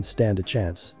 he didn't stand a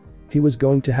chance. He was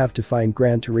going to have to find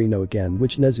Gran Torino again,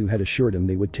 which Nezu had assured him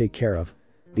they would take care of.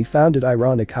 He found it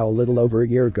ironic how a little over a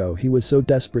year ago he was so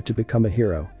desperate to become a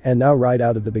hero, and now right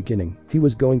out of the beginning, he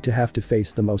was going to have to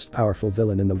face the most powerful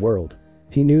villain in the world.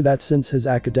 He knew that since his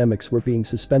academics were being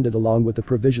suspended along with the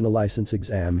provisional license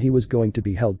exam, he was going to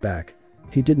be held back.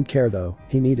 He didn't care though,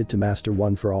 he needed to master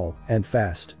One For All, and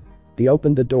fast. He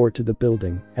opened the door to the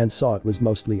building and saw it was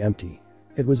mostly empty.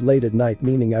 It was late at night,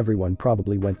 meaning everyone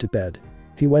probably went to bed.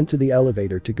 He went to the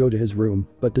elevator to go to his room,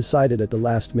 but decided at the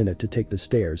last minute to take the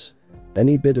stairs.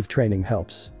 Any bit of training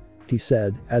helps, he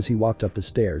said as he walked up the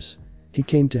stairs. He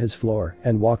came to his floor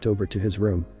and walked over to his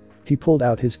room. He pulled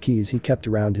out his keys he kept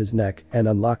around his neck and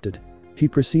unlocked it. He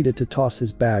proceeded to toss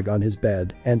his bag on his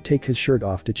bed and take his shirt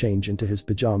off to change into his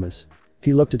pajamas.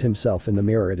 He looked at himself in the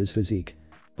mirror at his physique.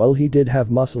 While he did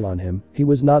have muscle on him, he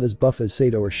was not as buff as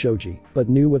Sato or Shoji, but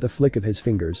knew with a flick of his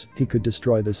fingers he could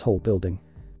destroy this whole building.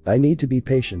 I need to be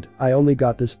patient, I only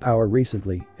got this power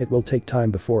recently, it will take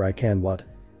time before I can what?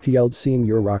 He yelled, seeing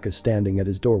Uraraka standing at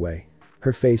his doorway.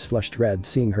 Her face flushed red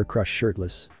seeing her crush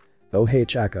shirtless. Oh hey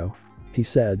Chako. He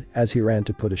said as he ran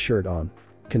to put a shirt on.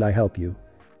 Can I help you?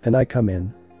 Can I come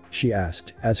in? She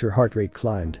asked as her heart rate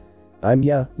climbed.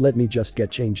 Yeah, let me just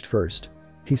get changed first.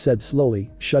 He said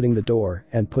slowly, shutting the door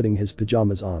and putting his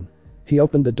pajamas on. He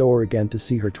opened the door again to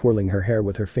see her twirling her hair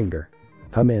with her finger.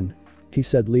 Come in. He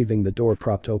said, leaving the door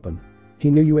propped open. He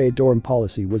knew UA dorm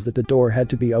policy was that the door had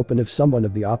to be open if someone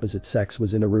of the opposite sex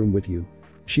was in a room with you.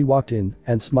 She walked in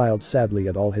and smiled sadly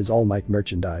at all his All Might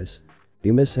merchandise.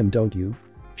 You miss him, don't you?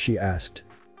 She asked.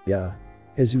 Yeah.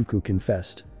 Izuku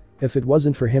confessed. If it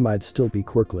wasn't for him I'd still be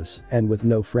quirkless and with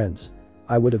no friends.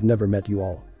 I would have never met you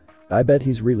all. I bet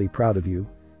he's really proud of you.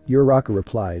 Uraraka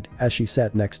replied as she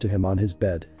sat next to him on his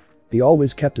bed. He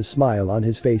always kept a smile on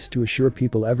his face to assure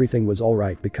people everything was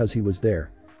alright because he was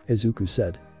there. Izuku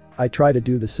said. I try to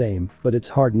do the same, but it's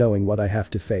hard knowing what I have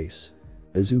to face.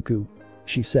 Izuku?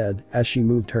 She said as she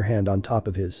moved her hand on top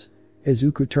of his.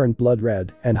 Izuku turned blood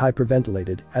red and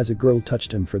hyperventilated as a girl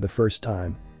touched him for the first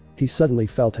time. He suddenly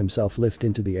felt himself lift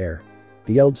into the air.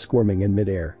 He yelled, squirming in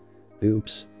midair.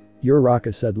 Oops.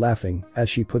 Uraraka said, laughing as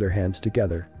she put her hands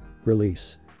together.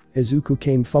 Release. Izuku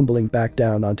came fumbling back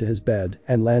down onto his bed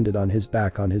and landed on his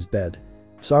back on his bed.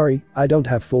 Sorry, I don't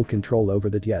have full control over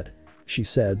that yet. She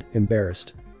said,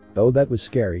 embarrassed. Oh, that was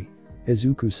scary.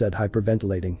 Izuku said,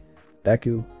 hyperventilating.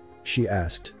 Deku? She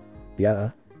asked.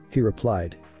 Yeah? He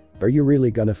replied. Are you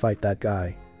really gonna fight that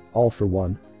guy? All For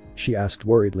One? She asked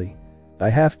worriedly. I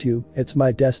have to, it's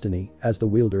my destiny as the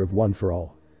wielder of One For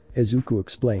All. Izuku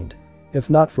explained. If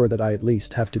not for that I at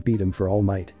least have to beat him for All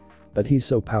Might. But he's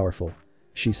so powerful.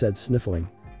 She said, sniffling.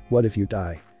 What if you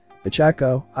die?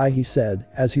 Ichako, he said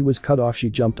as he was cut off. She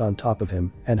jumped on top of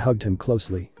him and hugged him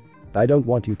closely. I don't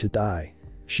want you to die.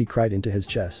 She cried into his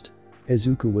chest.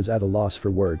 Izuku was at a loss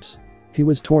for words. He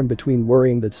was torn between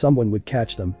worrying that someone would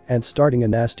catch them and starting a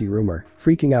nasty rumor,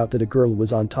 freaking out that a girl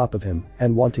was on top of him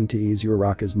and wanting to ease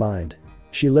Uraraka's mind.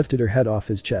 She lifted her head off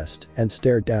his chest and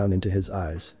stared down into his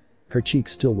eyes. Her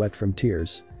cheeks still wet from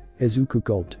tears. Izuku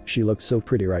gulped, she looked so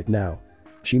pretty right now.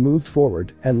 She moved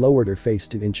forward and lowered her face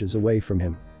 2 inches away from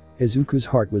him. Izuku's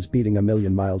heart was beating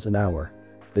 1,000,000 miles an hour.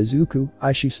 Izuku,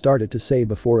 she started to say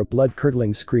before a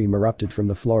blood-curdling scream erupted from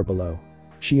the floor below.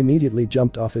 She immediately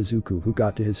jumped off Izuku, who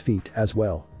got to his feet as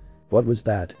well. What was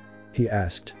that? He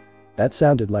asked. That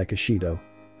sounded like a Shido.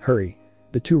 Hurry.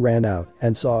 The two ran out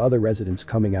and saw other residents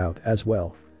coming out as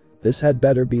well. This had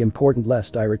better be important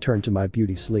lest I return to my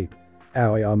beauty sleep.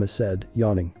 Aoyama said,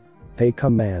 yawning. Hey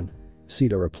come man.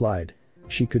 Sito replied.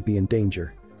 She could be in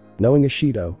danger. Knowing a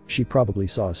Shido, she probably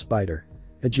saw a spider.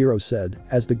 Ejiro said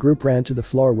as the group ran to the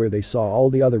floor where they saw all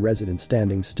the other residents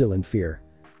standing still in fear.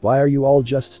 "Why are you all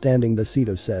just standing?" the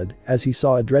Sito said, as he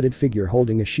saw a dreaded figure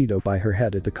holding a Shido by her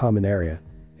head at the common area.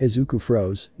 Izuku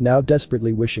froze, now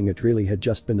desperately wishing it really had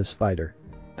just been a spider.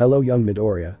 "Hello young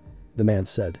Midoriya," the man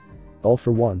said. "All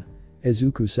for one,"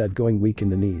 Izuku said, going weak in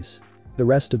the knees. The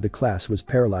rest of the class was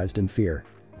paralyzed in fear.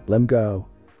 "Lem go,"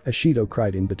 Ashido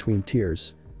cried in between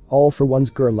tears. All for one's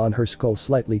girl on her skull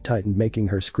slightly tightened, making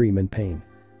her scream in pain.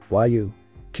 "Why you?"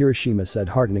 Kirishima said,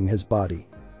 hardening his body.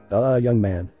 Young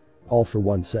man," All for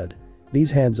one said.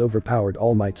 "These hands overpowered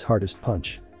All Might's hardest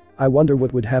punch. I wonder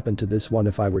what would happen to this one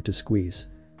if I were to squeeze."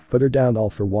 "Put her down, All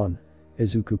for one,"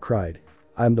 Izuku cried.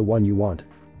 "I'm the one you want.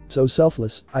 So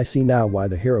selfless, I see now why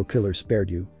the hero killer spared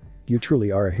you. You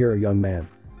truly are a hero, young man,"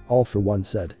 All for one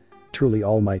said. "Truly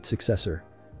All Might's successor."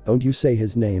 "Don't you say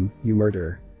his name, you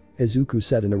murderer," Izuku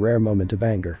said in a rare moment of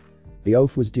anger. "The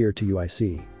oath was dear to you, I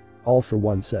see," All for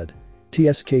one said.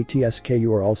 TSK,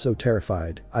 you are all so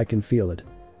terrified, I can feel it.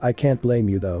 I can't blame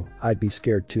you though, I'd be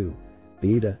scared too."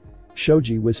 "Ida,"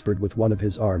 Shoji whispered with one of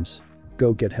his arms.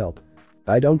 "Go get help."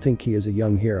 "I don't think he is a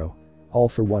young hero," All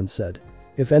for one said.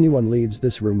 "If anyone leaves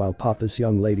this room, I'll pop this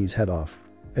young lady's head off."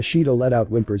 Ashido let out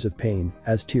whimpers of pain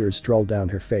as tears strolled down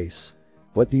her face.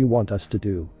 "What do you want us to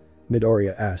do?"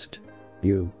 Midoriya asked.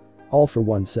 "You," All for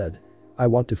one said. "I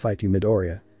want to fight you,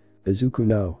 Midoriya." "Izuku,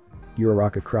 no."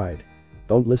 Uraraka cried.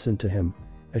 "Don't listen to him,"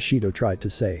 Ashido tried to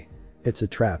say. "It's a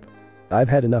trap." "I've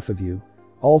had enough of you,"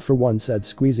 All for one said,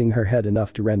 squeezing her head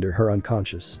enough to render her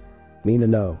unconscious. "Mina,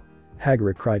 no,"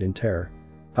 Hagura cried in terror.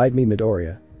 "Fight me,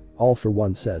 Midoriya," All for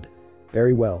one said.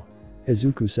 "Very well,"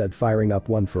 Izuku said, firing up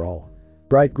one for all.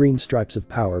 Bright green stripes of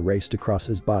power raced across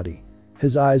his body.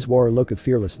 His eyes wore a look of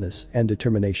fearlessness and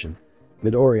determination.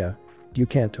 "Midoriya, you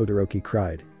can't," Todoroki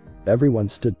cried. Everyone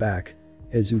stood back,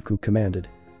 Izuku commanded.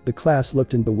 The class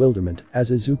looked in bewilderment as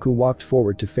Izuku walked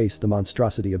forward to face the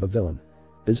monstrosity of a villain.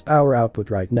 His power output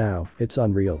right now, it's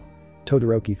unreal,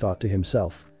 Todoroki thought to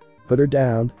himself. "Put her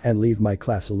down and leave my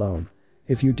class alone.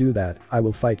 If you do that, I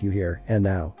will fight you here and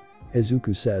now,"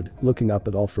 Izuku said, looking up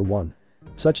at All for one.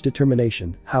 "Such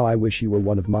determination, how I wish you were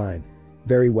one of mine."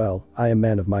 "Very well, I am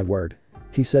man of my word,"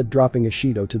 he said, dropping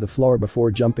Ashido to the floor before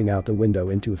jumping out the window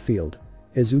into a field.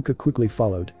 Izuku quickly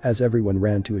followed as everyone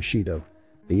ran to Ashido.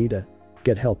 "Ida,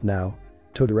 get help now,"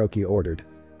 Todoroki ordered.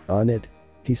 "On it,"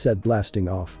 he said, blasting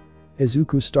off.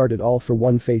 Izuku started All for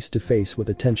one face to face with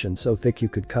a tension so thick you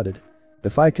could cut it.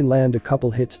 "If I can land a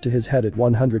couple hits to his head at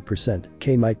 100%,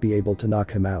 K might be able to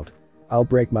knock him out. I'll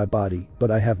break my body,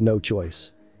 but I have no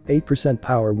choice. 8%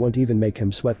 power won't even make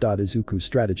him sweat." Izuku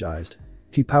strategized.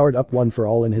 He powered up one for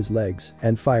all in his legs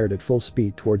and fired at full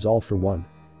speed towards All for one.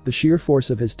 The sheer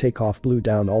force of his takeoff blew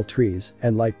down all trees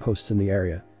and light posts in the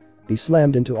area. He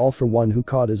slammed into All for one, who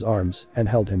caught his arms and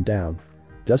held him down.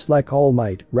 Just like All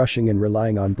Might, rushing and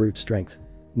relying on brute strength.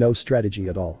 No strategy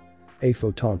at all.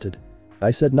 Afo taunted.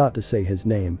 "I said not to say his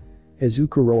name,"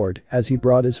 Izuku roared as he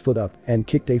brought his foot up and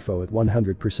kicked Afo at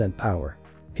 100% power.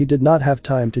 He did not have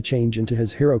time to change into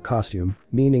his hero costume,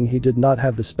 meaning he did not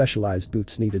have the specialized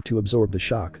boots needed to absorb the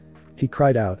shock. He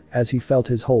cried out as he felt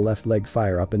his whole left leg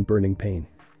fire up in burning pain.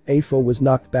 Afo was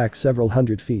knocked back several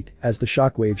hundred feet as the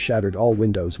shockwave shattered all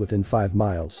windows within 5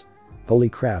 miles. "Holy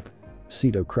crap,"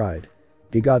 Sito cried.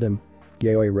 "He got him,"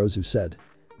 Yaoi Rozu said.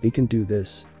 "He can do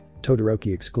this,"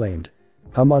 Todoroki exclaimed.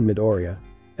 "Come on, Midoriya."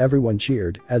 Everyone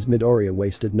cheered as Midoriya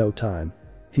wasted no time.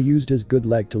 He used his good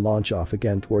leg to launch off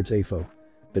again towards Afo.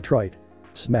 "Detroit.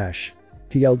 Smash,"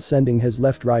 he yelled, sending his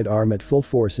left-right arm at full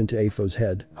force into Afo's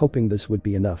head, hoping this would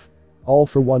be enough. All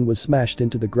for one was smashed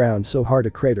into the ground so hard a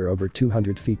crater over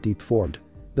 200 feet deep formed.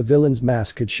 The villain's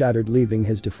mask had shattered, leaving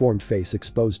his deformed face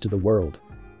exposed to the world.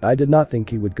 "I did not think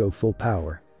he would go full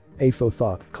power," Afo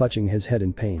thought, clutching his head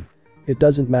in pain. "It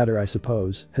doesn't matter, I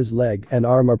suppose, his leg and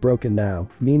arm are broken now,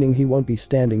 meaning he won't be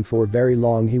standing for very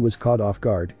long." He was caught off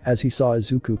guard as he saw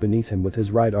Izuku beneath him with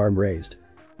his right arm raised.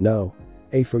 "No,"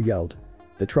 Afo yelled.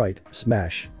 "Detroit,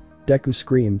 smash," Deku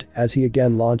screamed as he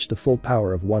again launched the full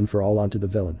power of one for all onto the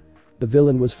villain. The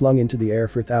villain was flung into the air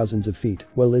for thousands of feet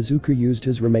while Izuku used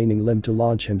his remaining limb to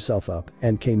launch himself up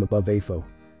and came above Afo.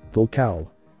 "Full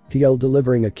cowl," he yelled,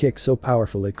 delivering a kick so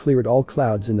powerful it cleared all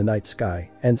clouds in the night sky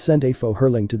and sent Afo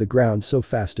hurling to the ground so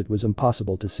fast it was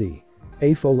impossible to see.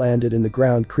 Afo landed in the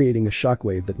ground, creating a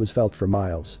shockwave that was felt for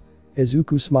miles.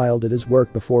 Izuku smiled at his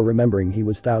work before remembering he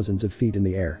was thousands of feet in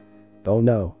the air. "Oh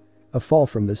no. A fall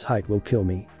from this height will kill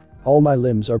me. All my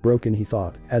limbs are broken," he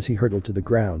thought as he hurtled to the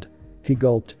ground. He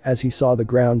gulped as he saw the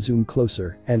ground zoom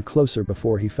closer and closer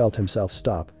before he felt himself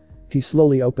stop. He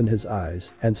slowly opened his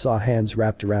eyes and saw hands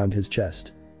wrapped around his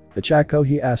chest. "The Chaco?"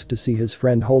 he asked to see his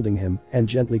friend holding him and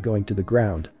gently going to the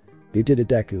ground. "You did it,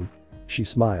 Deku," she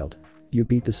smiled. "You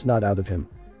beat the snot out of him."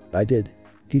 "I did,"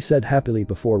 he said happily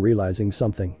before realizing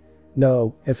something.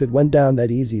 No, if it went down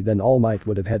that easy then All Might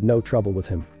would have had no trouble with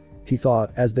him. He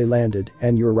thought as they landed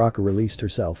and Uraraka released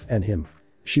herself and him.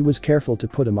 She was careful to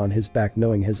put him on his back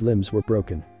knowing his limbs were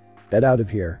broken. Get out of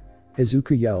here.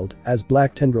 Izuku yelled as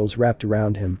black tendrils wrapped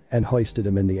around him and hoisted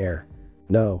him in the air.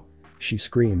 No. She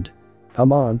screamed.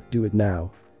 Come on, do it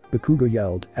now. Bakugo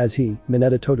yelled as he,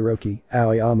 Mineta Todoroki,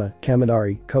 Aoyama,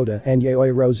 Kaminari, Koda and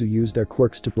Yaoi Rozu used their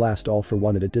quirks to blast All for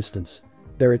One at a distance.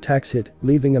 Their attacks hit,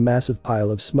 leaving a massive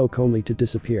pile of smoke only to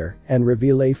disappear and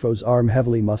reveal Afo's arm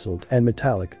heavily muscled and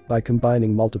metallic by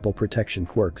combining multiple protection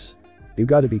quirks. You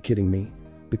gotta be kidding me.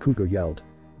 Bakugo yelled.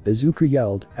 Izuku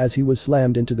yelled as he was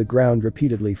slammed into the ground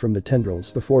repeatedly from the tendrils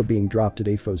before being dropped at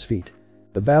Afo's feet.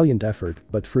 A valiant effort,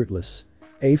 but fruitless.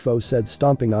 Afo said,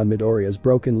 stomping on Midoriya's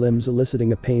broken limbs,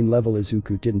 eliciting a pain level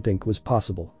Izuku didn't think was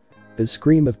possible. His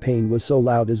scream of pain was so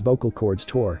loud his vocal cords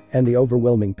tore and the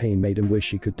overwhelming pain made him wish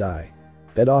he could die.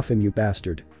 Get off him, you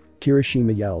bastard.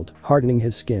 Kirishima yelled, hardening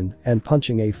his skin and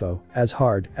punching Afo as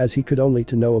hard as he could, only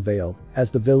to no avail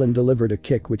as the villain delivered a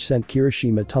kick which sent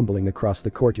Kirishima tumbling across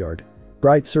the courtyard.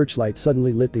 Bright searchlight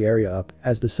suddenly lit the area up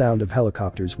as the sound of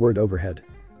helicopters whirred overhead.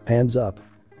 Hands up.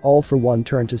 All for One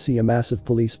turned to see a massive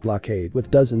police blockade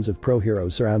with dozens of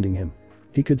pro-heroes surrounding him.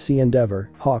 He could see Endeavor,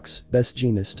 Hawks, Best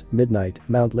Jeanist, Midnight,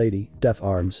 Mount Lady, Death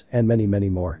Arms, and many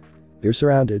more. You're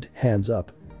surrounded, hands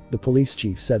up. The police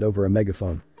chief said over a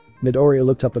megaphone. Midoriya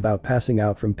looked up about passing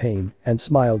out from pain and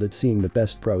smiled at seeing the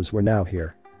best pros were now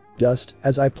here. Just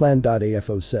as I planned.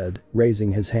 Afo said,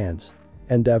 raising his hands.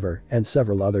 Endeavor and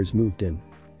several others moved in.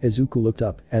 Izuku looked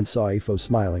up and saw Afo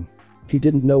smiling. He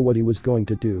didn't know what he was going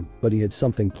to do, but he had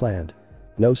something planned.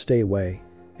 No, stay away.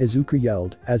 Izuku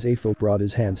yelled as Afo brought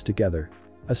his hands together.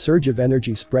 A surge of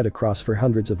energy spread across for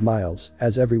hundreds of miles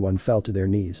as everyone fell to their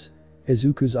knees.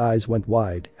 Izuku's eyes went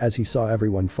wide as he saw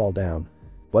everyone fall down.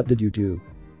 What did you do?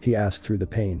 He asked through the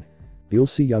pain. You'll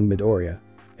see, young Midoriya.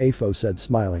 Afo said,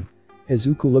 smiling.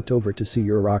 Izuku looked over to see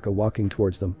Uraraka walking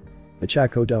towards them.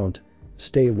 Ichako, don't.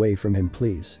 Stay away from him,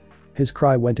 please. His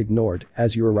cry went ignored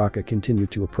as Uraraka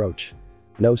continued to approach.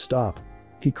 No, stop.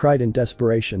 He cried in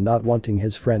desperation, not wanting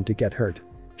his friend to get hurt.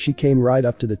 She came right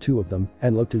up to the two of them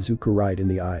and looked Izuku right in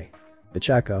the eye.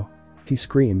 Ichako. He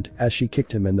screamed as she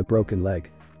kicked him in the broken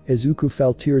leg. Izuku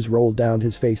felt tears roll down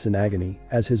his face in agony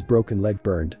as his broken leg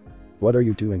burned. What are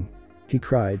you doing? He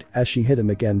cried as she hit him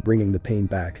again, bringing the pain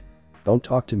back. Don't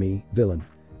talk to me, villain.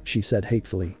 She said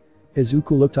hatefully.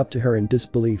 Izuku looked up to her in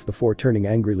disbelief before turning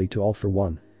angrily to All for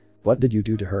One. What did you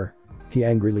do to her? He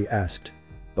angrily asked.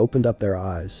 Opened up their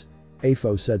eyes.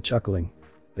 Afo said, chuckling.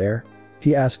 There?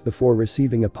 He asked before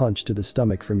receiving a punch to the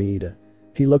stomach from Iida.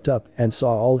 He looked up and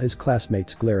saw all his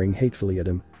classmates glaring hatefully at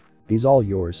him. He's all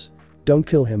yours. Don't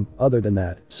kill him, other than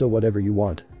that, so whatever you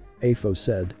want. Afo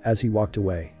said as he walked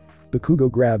away.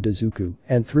 Bakugo grabbed Izuku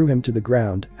and threw him to the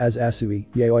ground as Asui,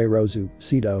 Yaoi Rozu,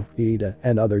 Sito, Iida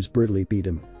and others brutally beat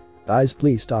him. Guys,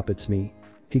 please stop, it's me.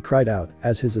 He cried out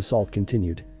as his assault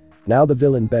continued. Now the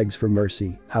villain begs for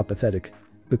mercy, how pathetic.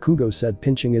 Bakugo said,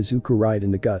 pinching Izuku right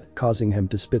in the gut, causing him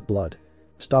to spit blood.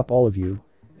 Stop, all of you.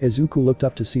 Izuku looked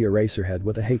up to see Eraserhead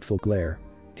with a hateful glare.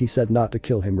 He said not to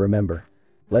kill him, remember.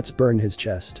 Let's burn his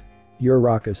chest.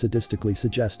 Uraraka sadistically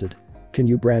suggested. Can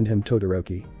you brand him,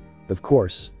 Todoroki? Of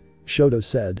course. Shoto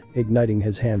said, igniting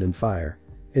his hand in fire.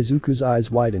 Izuku's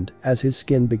eyes widened as his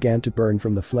skin began to burn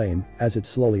from the flame as it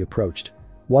slowly approached.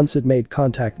 Once it made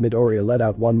contact, Midoriya let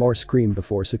out one more scream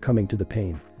before succumbing to the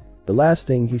pain. The last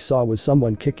thing he saw was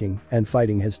someone kicking and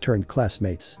fighting his turned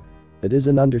classmates. It is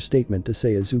an understatement to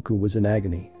say Izuku was in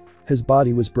agony. His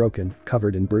body was broken,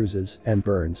 covered in bruises and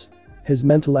burns. His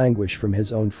mental anguish from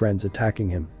his own friends attacking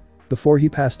him. Before he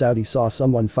passed out, he saw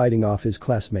someone fighting off his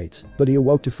classmates, but he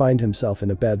awoke to find himself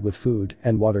in a bed with food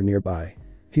and water nearby.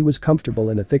 He was comfortable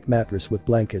in a thick mattress with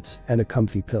blankets and a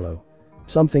comfy pillow.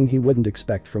 Something he wouldn't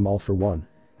expect from All for One.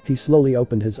 He slowly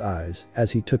opened his eyes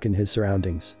as he took in his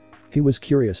surroundings. He was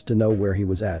curious to know where he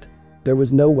was at. There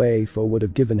was no way Afo would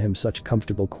have given him such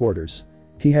comfortable quarters.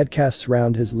 He had casts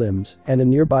round his limbs and a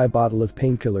nearby bottle of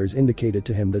painkillers indicated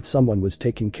to him that someone was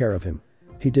taking care of him.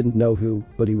 He didn't know who,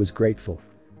 but he was grateful.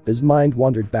 His mind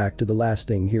wandered back to the last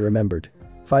thing he remembered.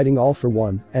 Fighting All for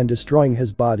One and destroying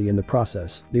his body in the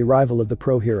process, the arrival of the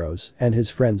pro-heroes and his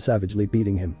friends savagely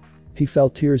beating him. He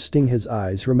felt tears sting his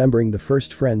eyes remembering the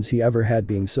first friends he ever had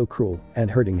being so cruel and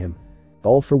hurting him.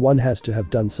 All for One has to have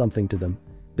done something to them.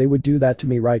 They would do that to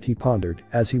me, right? He pondered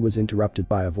as he was interrupted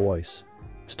by a voice.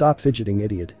 Stop fidgeting,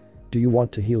 idiot. Do you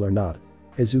want to heal or not?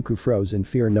 Izuku froze in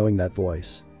fear knowing that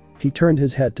voice. He turned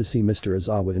his head to see Mr.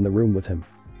 Izawa in the room with him.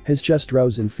 His chest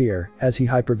rose in fear as he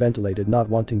hyperventilated, not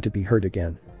wanting to be hurt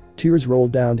again. Tears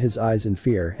rolled down his eyes in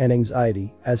fear and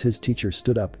anxiety as his teacher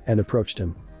stood up and approached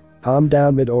him. "Calm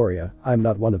down, Midoriya, I'm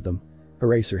not one of them,"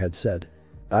 Eraserhead said.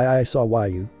 I saw why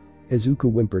you."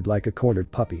 Izuku whimpered like a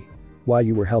cornered puppy. "Why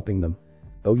you were helping them."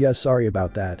 "Oh yeah, sorry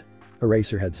about that,"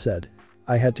 Eraserhead said.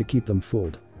 "I had to keep them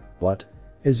fooled." "What?"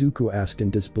 Izuku asked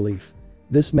in disbelief.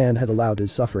 This man had allowed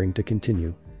his suffering to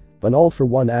continue. "When All For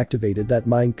One activated that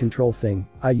mind control thing,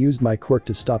 I used my quirk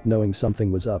to stop knowing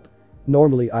something was up.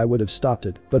 Normally I would have stopped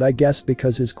it, but I guess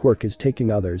because his quirk is taking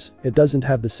others, it doesn't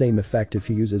have the same effect if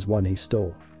he uses one he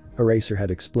stole," Eraserhead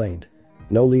explained.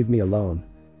 "No, leave me alone,"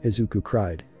 Izuku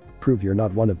cried. "Prove you're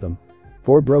not one of them.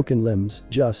 4 broken limbs,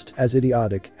 just as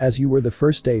idiotic as you were the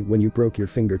first day when you broke your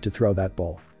finger to throw that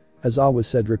ball." Aizawa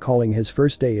said, recalling his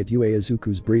first day at UA.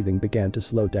 Izuku's breathing began to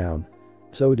slow down.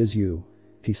 "So it is you,"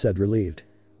 he said, relieved.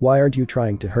 "Why aren't you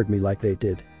trying to hurt me like they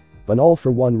did?" When All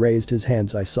For One raised his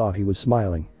hands, I saw he was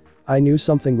smiling. "I knew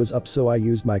something was up, so I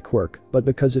used my quirk, but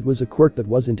because it was a quirk that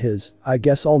wasn't his, I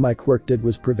guess all my quirk did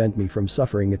was prevent me from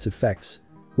suffering its effects.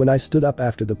 When I stood up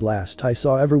after the blast, I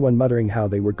saw everyone muttering how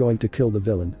they were going to kill the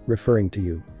villain, referring to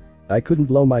you. I couldn't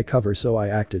blow my cover, so I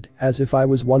acted as if I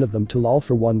was one of them till All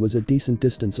For One was a decent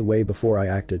distance away before I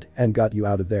acted and got you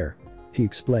out of there," he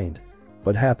explained.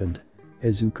 "What happened?"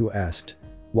 Izuku asked.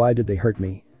 "Why did they hurt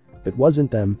me?" "It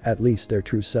wasn't them, at least their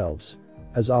true selves,"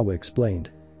 Aizawa explained.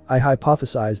 "I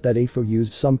hypothesized that Afo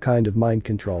used some kind of mind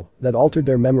control that altered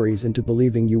their memories into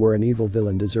believing you were an evil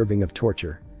villain deserving of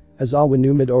torture." Aizawa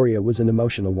knew Midoriya was an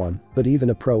emotional one, but even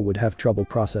a pro would have trouble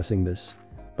processing this.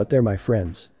 "But they're my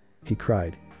friends," he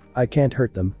cried. "I can't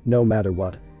hurt them, no matter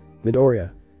what."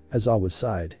 "Midoriya," Aizawa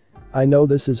sighed. "I know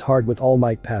this is hard with All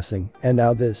Might passing, and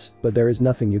now this, but there is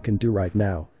nothing you can do right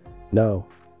now." "No.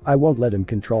 I won't let him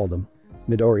control them,"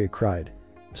 Midoriya cried.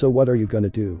 "So what are you gonna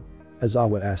do?"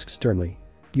 Aizawa asked sternly.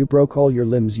 "You broke all your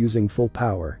limbs using full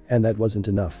power, and that wasn't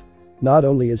enough. Not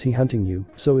only is he hunting you,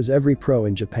 so is every pro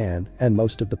in Japan and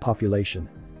most of the population."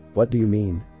 "What do you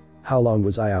mean? How long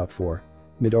was I out for?"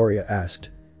 Midoriya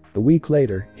asked. A week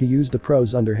later, he used the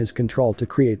pros under his control to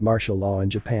create martial law in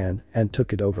Japan and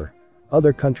took it over.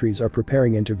 "Other countries are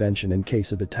preparing intervention in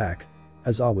case of attack,"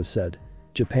 Aizawa said.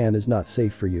 "Japan is not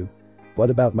safe for you." "What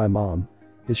about my mom?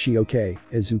 Is she okay?"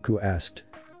 Izuku asked.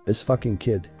 "This fucking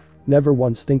kid. Never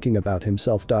once thinking about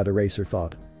himself." Eraser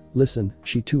thought. "Listen,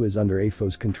 she too is under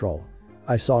Afo's control.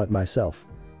 I saw it myself."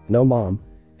 "No, Mom,"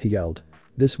 he yelled.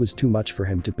 This was too much for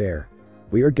him to bear.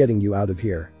 "We are getting you out of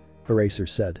here," Eraser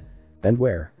said. "And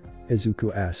where?"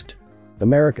 Izuku asked.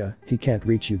 "America, he can't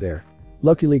reach you there."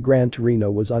 Luckily Gran Torino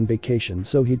was on vacation,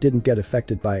 so he didn't get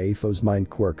affected by Afo's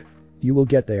mind quirk. "You will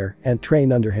get there and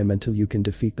train under him until you can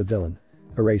defeat the villain,"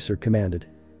 Eraser commanded.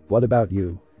 "What about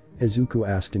you?" Izuku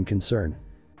asked in concern.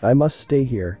 "I must stay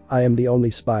here, I am the only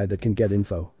spy that can get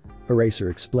info," Eraser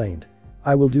explained.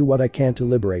 "I will do what I can to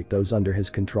liberate those under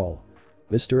his control."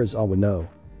 "Mr. Aizawa, no.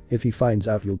 If he finds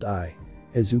out you'll die,"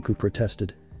 Izuku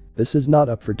protested. "This is not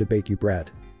up for debate, you brat,"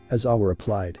 Aizawa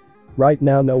replied. "Right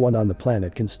now no one on the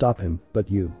planet can stop him but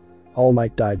you. All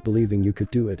Might died believing you could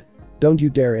do it. Don't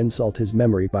you dare insult his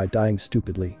memory by dying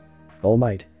stupidly." "All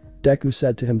Might," Deku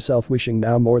said to himself, wishing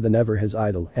now more than ever his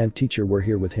idol and teacher were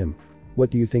here with him.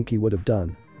 "What do you think he would have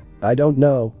done?" "I don't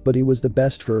know, but he was the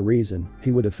best for a reason, he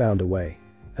would have found a way,"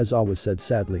 Aizawa said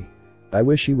sadly. "I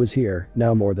wish he was here,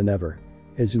 now more than ever,"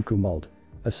 Izuku mulled.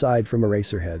 Aside from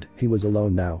Eraserhead, he was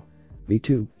alone now. "Me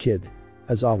too, kid,"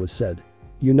 Aizawa said.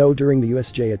 "You know, during the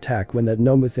USJ attack when that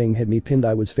Nomu thing hit me pinned,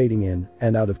 I was fading in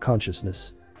and out of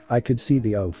consciousness. I could see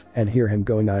the oaf and hear him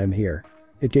going, 'I am here.'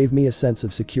 It gave me a sense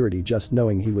of security just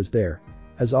knowing he was there,"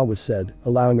 Aizawa said,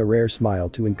 allowing a rare smile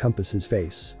to encompass his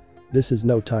face. "This is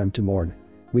no time to mourn.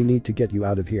 We need to get you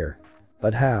out of here."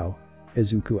 "But how?"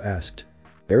 Izuku asked.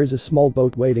 "There is a small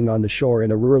boat waiting on the shore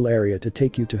in a rural area to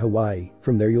take you to Hawaii,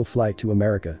 from there you'll fly to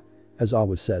America,"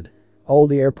 Aizawa said. "All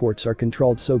the airports are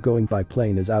controlled, so going by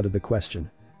plane is out of the question."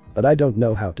 "But I don't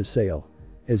know how to sail,"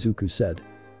 Izuku said.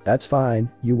 "That's fine,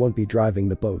 you won't be driving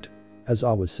the boat,"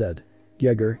 Aizawa said.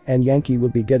 "Yeager and Yankee will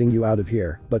be getting you out of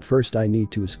here, but first I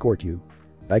need to escort you."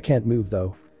 "I can't move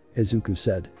though," Izuku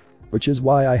said. "Which is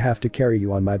why I have to carry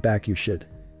you on my back, you shit,"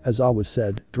 Aizawa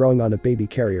said, throwing on a baby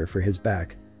carrier for his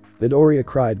back. Midoriya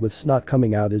cried with snot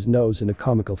coming out his nose in a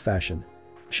comical fashion.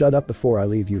 "Shut up before I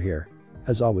leave you here,"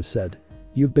 Aizawa said.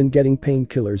 "You've been getting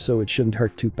painkillers, so it shouldn't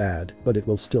hurt too bad, but it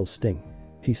will still sting,"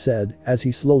 he said as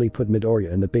he slowly put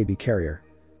Midoriya in the baby carrier.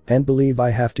 "Can't believe I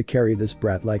have to carry this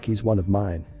brat like he's one of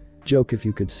mine. Joke if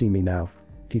you could see me now,"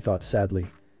 he thought sadly.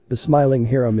 The smiling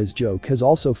hero Ms. Joke has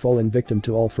also fallen victim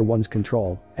to All For One's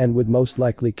control and would most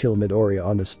likely kill Midoriya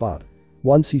on the spot.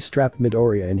 Once he strapped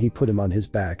Midoriya and he put him on his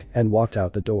back and walked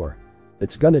out the door.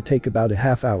 It's gonna take about a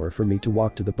half hour for me to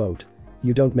walk to the boat.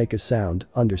 You don't make a sound,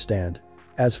 understand?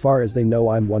 As far as they know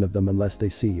I'm one of them unless they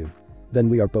see you. Then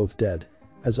we are both dead.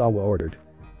 Aizawa ordered.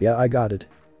 Yeah, I got it.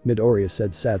 Midoriya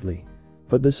said sadly.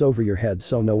 Put this over your head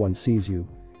so no one sees you.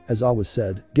 Aizawa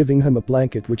said, giving him a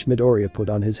blanket which Midoriya put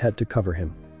on his head to cover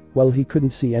him. While he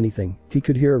couldn't see anything, he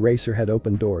could hear Eraserhead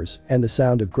open doors and the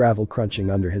sound of gravel crunching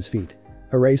under his feet.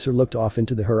 Eraser looked off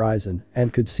into the horizon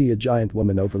and could see a giant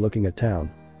woman overlooking a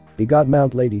town. He got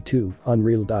Mount Lady too,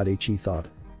 unreal.he thought.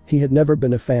 He had never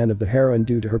been a fan of the heroine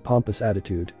due to her pompous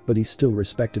attitude, but he still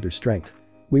respected her strength.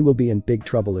 We will be in big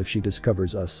trouble if she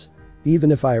discovers us.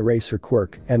 Even if I erase her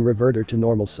quirk and revert her to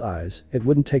normal size, it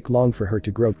wouldn't take long for her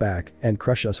to grow back and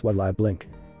crush us while I blink.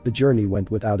 The journey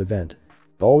went without event.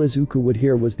 All Izuku would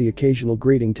hear was the occasional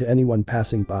greeting to anyone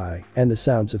passing by and the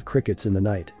sounds of crickets in the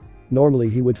night. Normally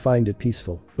he would find it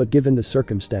peaceful, but given the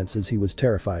circumstances he was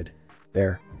terrified.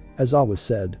 There. Aizawa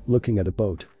said, looking at a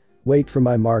boat. Wait for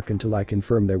my mark until I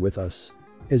confirm they're with us.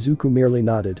 Izuku merely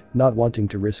nodded, not wanting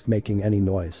to risk making any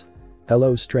noise.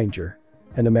 Hello stranger.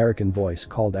 An American voice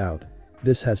called out.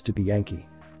 This has to be Yankee.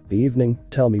 The evening,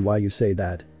 tell me why you say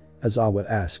that. Aizawa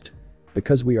asked.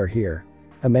 Because we are here.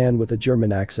 A man with a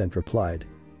German accent replied.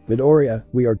 Midoriya,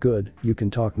 we are good, you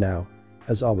can talk now.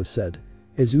 Aizawa said.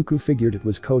 Izuku figured it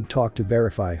was code talk to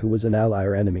verify who was an ally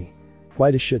or enemy.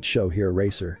 Quite a shit show here,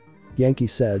 Eraser. Yankee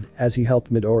said as he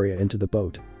helped Midoriya into the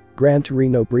boat. Gran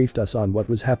Torino briefed us on what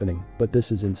was happening, but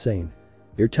this is insane.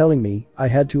 You're telling me I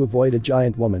had to avoid a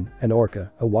giant woman, an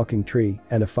orca, a walking tree,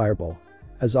 and a fireball.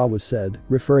 Aizawa said,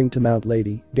 referring to Mount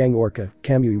Lady, Gang Orca,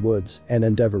 Kamui Woods, and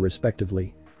Endeavor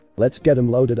respectively. Let's get him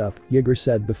loaded up, Ygor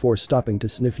said before stopping to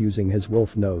sniff using his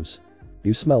wolf nose.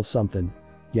 You smell something?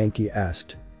 Yankee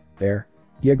asked. There.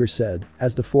 Ygor said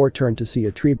as the four turned to see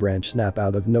a tree branch snap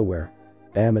out of nowhere.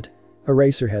 Damn it.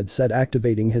 Eraserhead said,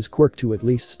 activating his quirk to at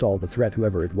least stall the threat,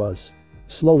 whoever it was.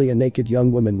 Slowly a naked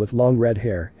young woman with long red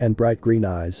hair and bright green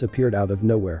eyes appeared out of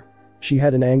nowhere. She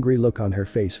had an angry look on her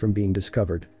face from being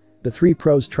discovered. The three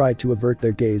pros tried to avert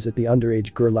their gaze at the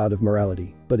underage girl out of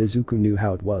morality, but Izuku knew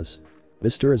how it was.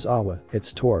 Mr. Aizawa,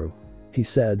 it's Toru. He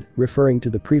said, referring to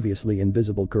the previously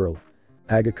invisible girl.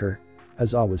 Hagakure.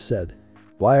 Aizawa said.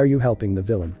 Why are you helping the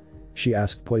villain? She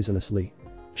asked poisonously.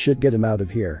 Should get him out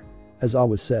of here.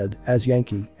 Aizawa said as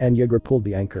Yankee and Ygor pulled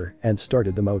the anchor and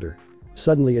started the motor.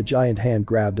 Suddenly a giant hand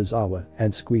grabbed Aizawa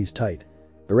and squeezed tight.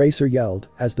 Eraser yelled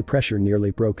as the pressure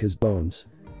nearly broke his bones.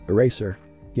 Eraser.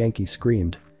 Yankee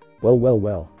screamed. Well well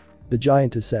well. The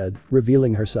giantess said,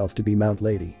 revealing herself to be Mount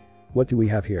Lady. What do we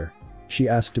have here? She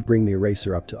asked to bring the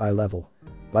eraser up to eye level.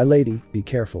 My lady, be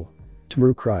careful.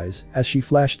 Tamaru cries as she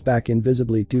flashed back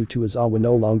invisibly due to Aizawa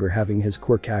no longer having his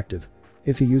quirk active.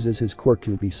 If he uses his quirk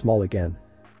he'll be small again.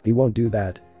 He won't do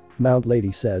that. Mount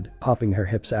Lady said, popping her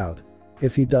hips out.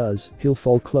 If he does, he'll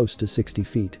fall close to 60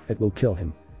 feet, it will kill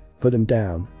him. Put him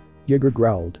down. Ygor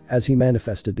growled as he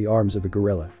manifested the arms of a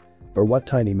gorilla. Or what,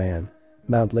 tiny man?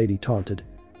 Mount Lady taunted.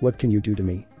 What can you do to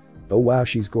me? Oh wow,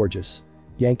 she's gorgeous.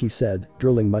 Yankee said,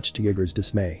 drooling much to Ygor's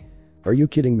dismay. Are you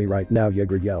kidding me right now?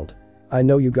 Ygor yelled. I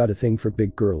know you got a thing for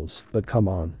big girls, but come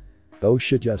on. Oh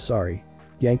shit, yeah, sorry.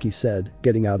 Yankee said,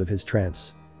 getting out of his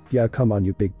trance. Yeah, come on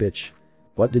you big bitch.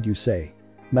 What did you say?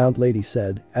 Mount Lady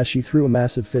said as she threw a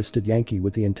massive fist at Yankee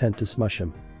with the intent to smush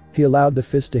him. He allowed the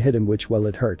fist to hit him, which while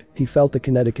it hurt, he felt the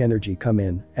kinetic energy come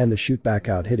in and the shoot back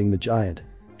out, hitting the giant.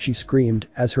 She screamed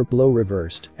as her blow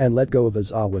reversed and let go of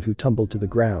Aizawa, who tumbled to the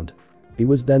ground. He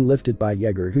was then lifted by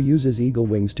Ygor, who uses eagle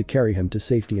wings to carry him to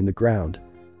safety in the ground.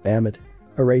 Damn it.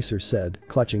 Eraser said,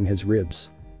 clutching his ribs.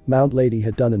 Mount Lady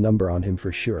had done a number on him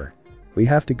for sure. We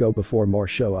have to go before more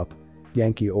show up.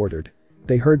 Yankee ordered.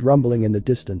 They heard rumbling in the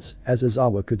distance as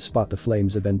Aizawa could spot the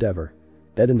flames of Endeavor.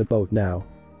 Dead in the boat now.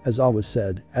 Aizawa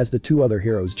said as the two other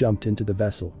heroes jumped into the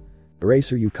vessel.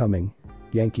 Eraser, you coming?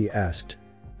 Yankee asked.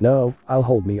 No, I'll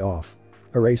hold me off.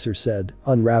 Eraser said,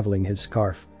 unraveling his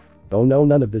scarf. Oh no,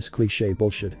 none of this cliche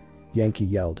bullshit. Yankee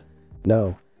yelled.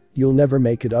 No. You'll never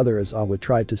make it, other Aizawa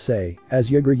tried to say as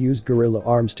Ygor used gorilla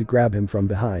arms to grab him from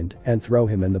behind and throw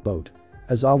him in the boat.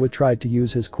 Aizawa tried to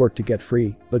use his quirk to get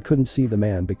free but couldn't see the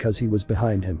man because he was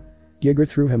behind him. Ygor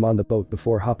threw him on the boat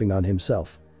before hopping on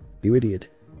himself. You idiot.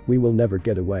 We will never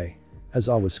get away.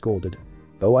 Aizawa scolded.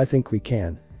 Oh, I think we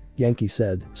can. Yankee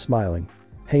said, smiling.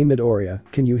 Hey Midoriya,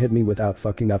 can you hit me without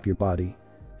fucking up your body?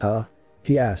 Huh?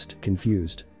 He asked,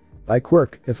 confused. By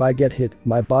quirk, if I get hit,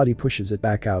 my body pushes it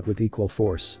back out with equal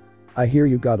force. I hear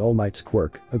you got All Might's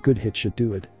quirk, a good hit should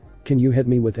do it. Can you hit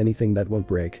me with anything that won't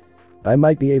break? I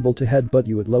might be able to headbutt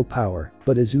you at low power,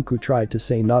 but Izuku tried to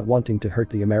say, not wanting to hurt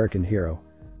the American hero.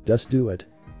 Just do it.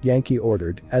 Yankee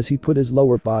ordered as he put his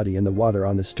lower body in the water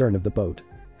on the stern of the boat.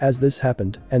 As this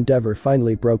happened, Endeavor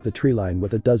finally broke the tree line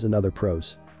with a dozen other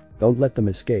pros. "Don't let them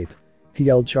escape," he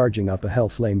yelled, charging up a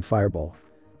hellflame fireball.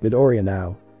 "Midoriya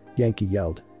now," Yankee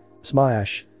yelled.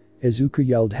 "Smash!" Izuku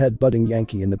yelled, head-butting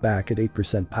Yankee in the back at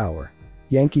 8% power.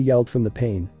 Yankee yelled from the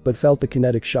pain, but felt the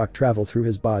kinetic shock travel through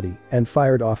his body and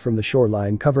fired off from the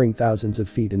shoreline, covering thousands of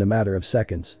feet in a matter of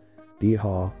seconds.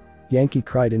 "Yeehaw!" Yankee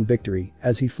cried in victory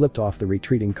as he flipped off the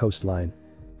retreating coastline.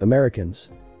 "Americans!"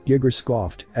 Giger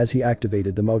scoffed as he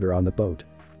activated the motor on the boat.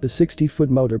 The 60-foot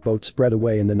motor boat spread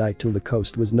away in the night till the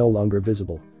coast was no longer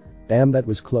visible. "Damn, that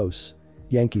was close,"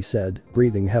 Yankee said,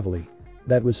 breathing heavily.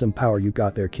 "That was some power you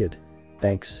got there, kid."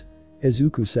 "Thanks,"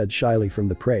 Izuku said shyly from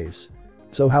the praise.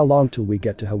 "So how long till we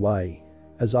get to Hawaii?"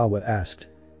 Aizawa asked.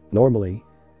 "Normally,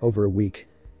 over a week,"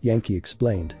 Yankee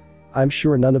explained. "I'm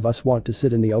sure none of us want to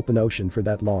sit in the open ocean for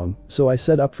that long, so I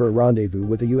set up for a rendezvous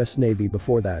with the US Navy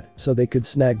before that so they could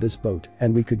snag this boat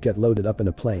and we could get loaded up in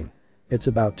a plane. It's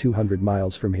about 200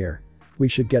 miles from here. We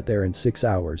should get there in 6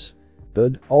 hours."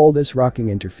 "Good, all this rocking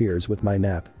interferes with my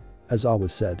nap," Aizawa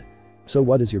said. "So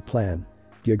what is your plan?"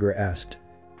 Giger asked.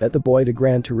 "Get the boy to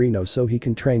Gran Torino so he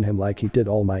can train him like he did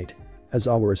All Might,"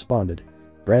 Aizawa responded.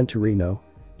 "Gran Torino?"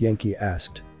 Yankee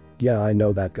asked. "Yeah, I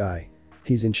know that guy.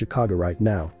 He's in Chicago right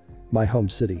now. My home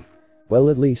city." "Well,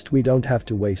 at least we don't have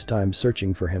to waste time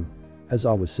searching for him,"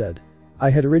 Aizawa said. "I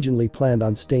had originally planned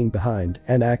on staying behind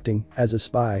and acting as a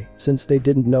spy since they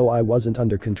didn't know I wasn't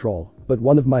under control, but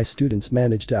one of my students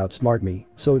managed to outsmart me,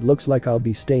 so it looks like I'll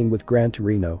be staying with Gran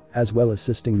Torino as well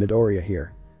assisting Midoriya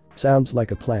here." "Sounds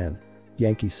like a plan,"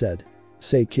 Yankee said.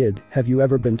 "Say kid, have you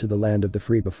ever been to the land of the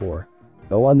free before?"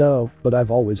 "Oh, I know, but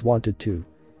I've always wanted to,"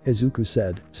 Izuku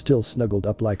said, still snuggled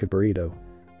up like a burrito.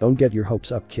 "Don't get your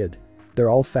hopes up, kid. They're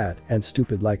all fat and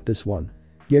stupid like this one,"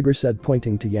 Giger said,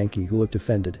 pointing to Yankee, who looked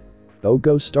offended. "Oh,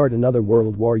 go start another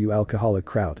world war, you alcoholic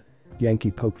crowd," Yankee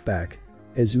poked back.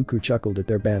 Izuku chuckled at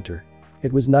their banter.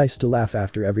 It was nice to laugh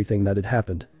after everything that had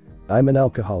happened. "I'm an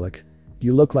alcoholic.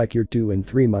 You look like you're due in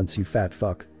 3 months, you fat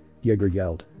fuck," Giger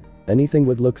yelled. "Anything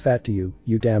would look fat to you,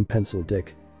 you damn pencil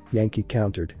dick," Yankee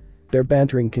countered. Their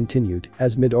bantering continued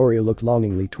as Midoriya looked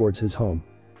longingly towards his home.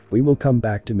 "We will come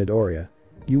back to Midoriya.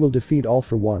 You will defeat All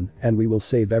for One and we will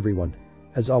save everyone,"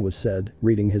 Aizawa said,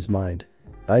 reading his mind.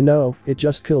 "I know, it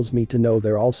just kills me to know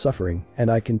they're all suffering and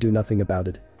I can do nothing about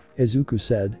it," Izuku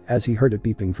said as he heard a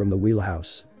beeping from the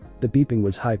wheelhouse. The beeping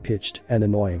was high-pitched and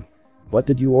annoying. "What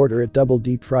did you order? A double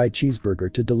deep-fried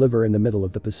cheeseburger to deliver in the middle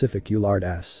of the Pacific, you lard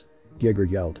ass," Giger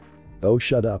yelled. "Oh,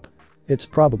 shut up. It's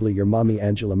probably your mommy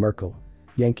Angela Merkel,"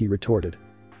 Yankee retorted.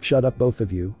 "Shut up both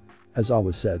of you,"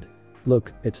 Aizawa said.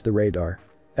 "Look, it's the radar."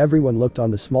 Everyone looked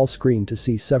on the small screen to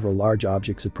see several large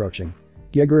objects approaching.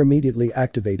 Giger immediately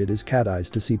activated his cat eyes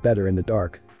to see better in the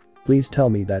dark. "Please tell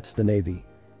me that's the Navy,"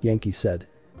 Yankee said.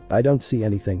 "I don't see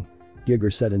anything,"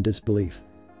 Giger said in disbelief.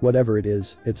 "Whatever it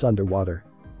is, it's underwater."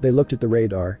 They looked at the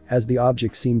radar as the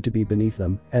object seemed to be beneath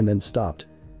them and then stopped.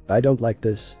 "I don't like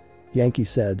this," Yankee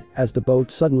said as the boat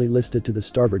suddenly listed to the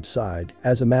starboard side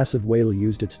as a massive whale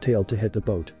used its tail to hit the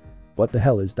boat. "What the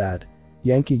hell is that?"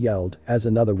 Yankee yelled as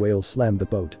another whale slammed the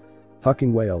boat.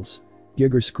 "Fucking whales,"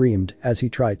 Giger screamed as he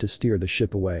tried to steer the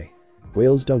ship away.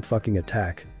 "Whales don't fucking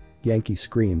attack," Yankee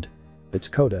screamed. "It's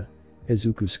Kota,"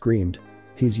 Izuku screamed.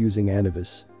 "He's using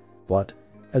Anavis." "What?"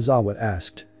 Aizawa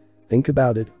asked. "Think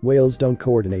about it, whales don't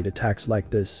coordinate attacks like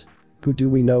this. Who do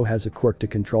we know has a quirk to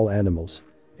control animals?"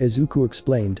 Izuku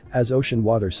explained as ocean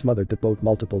water smothered the boat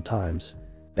multiple times.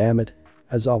 "Damn it,"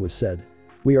 Aizawa said.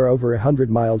 "We are over 100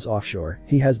 miles offshore,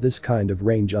 he has this kind of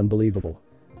range, unbelievable."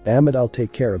 "Damn it, I'll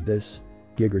take care of this,"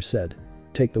 Giger said.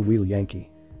 "Take the wheel,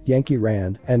 Yankee." Yankee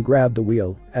ran and grabbed the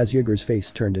wheel as Giger's face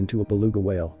turned into a beluga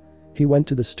whale. He went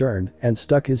to the stern and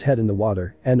stuck his head in the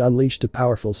water and unleashed a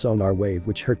powerful sonar wave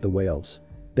which hurt the whales.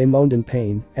 They moaned in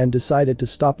pain and decided to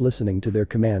stop listening to their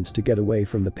commands to get away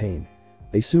from the pain.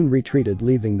 They soon retreated,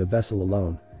 leaving the vessel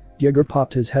alone. Giger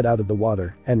popped his head out of the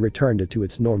water and returned it to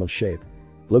its normal shape.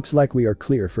 "Looks like we are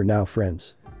clear for now,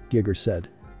 friends," Giger said.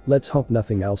 "Let's hope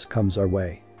nothing else comes our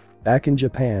way." Back in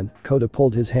Japan, Kota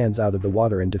pulled his hands out of the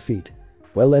water in defeat.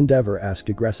 "Well?" Endeavor asked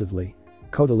aggressively.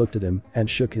 Kota looked at him and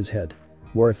shook his head.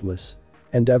 "Worthless,"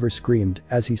 Endeavor screamed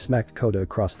as he smacked Kota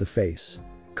across the face.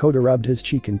 Kota rubbed his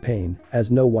cheek in pain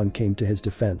as no one came to his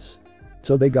defense.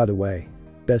 "So they got away,"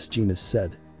 Best Jeanist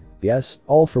said. "Yes,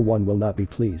 All for One will not be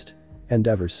pleased,"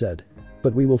 Endeavor said.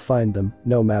 "But we will find them,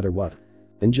 no matter what."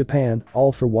 In Japan,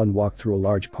 All for One walked through a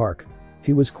large park.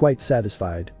 He was quite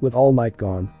satisfied, with All Might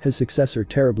gone, his successor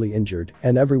terribly injured,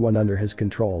 and everyone under his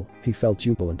control. He felt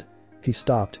jubilant. He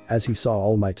stopped as he saw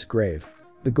All Might's grave.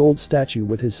 The gold statue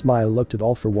with his smile looked at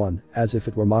All for One as if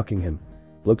it were mocking him.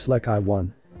 "Looks like I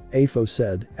won," Afo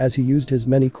said as he used his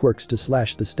many quirks to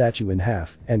slash the statue in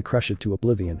half and crush it to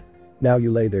oblivion. Now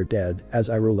you lay there dead as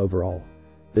I rule over all.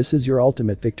 This is your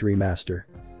ultimate victory, master.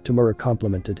 Tamura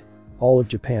complimented. All of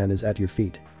Japan is at your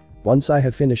feet. Once I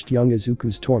have finished young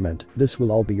Izuku's torment, this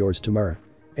will all be yours, Tamura.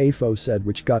 Afo said,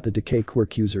 which got the decay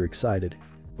quirk user excited.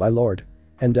 My lord.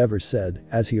 Endeavor said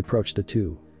as he approached the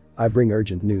two. I bring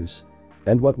urgent news.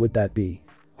 And what would that be?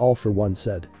 All for one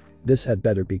said. This had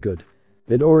better be good.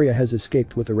 Midoriya has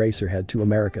escaped with Eraserhead to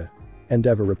America.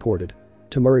 Endeavor reported.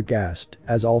 Tamura gasped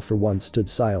as All for One stood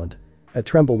silent. A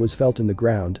tremble was felt in the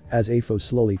ground as Afo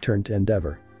slowly turned to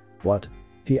Endeavor. What?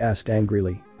 He asked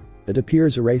angrily. It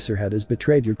appears Eraserhead has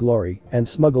betrayed your glory and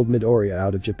smuggled Midoriya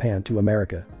out of Japan to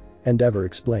America. Endeavor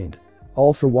explained.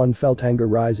 All for One felt anger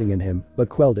rising in him, but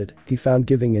quelled it. He found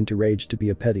giving in to rage to be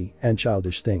a petty and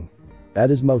childish thing.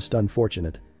 That is most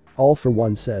unfortunate. All for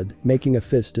One said, making a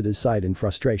fist at his side in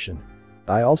frustration.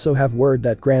 I also have word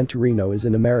that Gran Torino is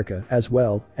in America as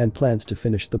well and plans to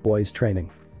finish the boys' training.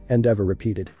 Endeavor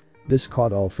repeated. This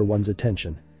caught All for One's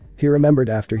attention. He remembered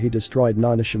after he destroyed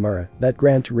Nonishimura that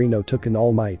Gran Torino took in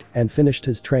All Might and finished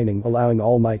his training, allowing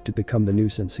All Might to become the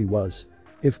nuisance he was.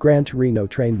 If Gran Torino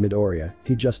trained Midoriya,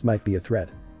 he just might be a threat.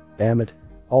 Damn it.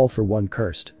 All for One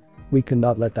cursed. We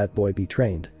cannot let that boy be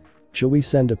trained. Shall we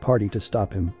send a party to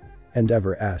stop him?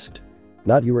 Endeavor asked.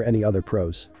 Not you or any other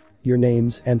pros. Your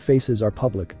names and faces are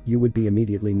public, you would be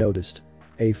immediately noticed.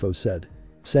 Afo said.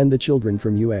 Send the children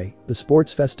from UA, the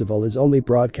sports festival is only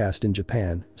broadcast in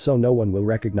Japan, so no one will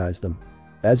recognize them.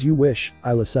 As you wish,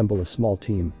 I'll assemble a small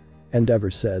team.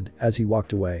 Endeavor said as he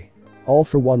walked away. All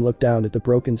for One looked down at the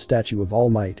broken statue of All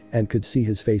Might and could see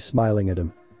his face smiling at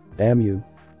him. Damn you.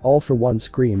 All for One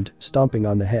screamed, stomping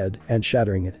on the head and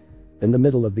shattering it. In the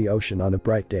middle of the ocean on a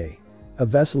bright day. A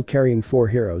vessel carrying 4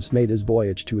 heroes made his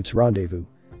voyage to its rendezvous.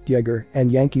 Jaeger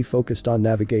and Yankee focused on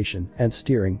navigation and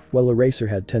steering while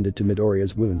Eraserhead tended to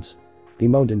Midoriya's wounds. He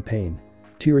moaned in pain.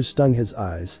 Tears stung his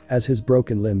eyes as his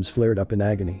broken limbs flared up in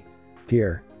agony.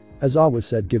 Here. Aizawa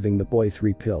said, giving the boy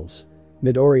 3 pills.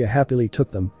 Midoriya happily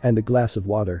took them and a glass of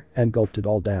water and gulped it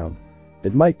all down.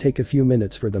 It might take a few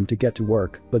minutes for them to get to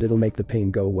work, but it'll make the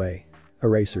pain go away.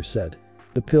 Eraser said.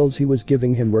 The pills he was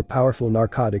giving him were powerful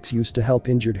narcotics used to help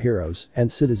injured heroes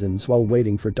and citizens while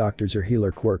waiting for doctors or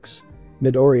healer quirks.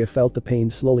 Midoriya felt the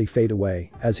pain slowly fade away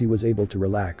as he was able to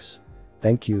relax.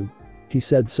 Thank you. He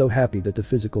said, so happy that the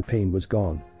physical pain was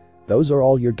gone. Those are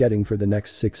all you're getting for the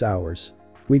next 6 hours.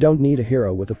 We don't need a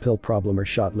hero with a pill problem or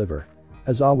shot liver.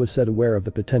 Aizawa said, aware of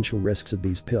the potential risks of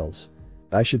these pills.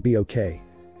 I should be okay.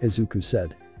 Izuku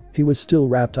said. He was still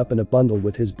wrapped up in a bundle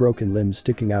with his broken limbs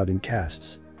sticking out in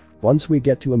casts. Once we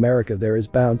get to America, there is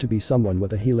bound to be someone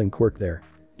with a healing quirk there.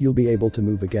 You'll be able to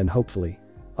move again, hopefully.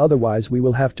 Otherwise we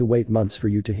will have to wait months for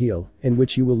you to heal, in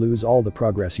which you will lose all the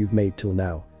progress you've made till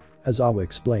now. Aizawa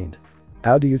explained.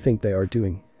 How do you think they are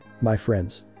doing? My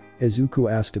friends.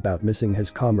 Izuku asked about missing his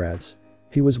comrades.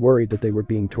 He was worried that they were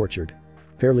being tortured.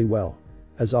 Fairly well.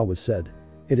 Aizawa said.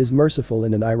 It is merciful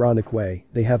in an ironic way,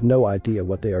 they have no idea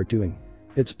what they are doing.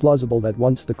 It's plausible that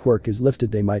once the quirk is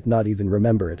lifted they might not even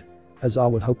remember it.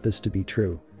 Aizawa hoped this to be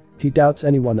true. He doubts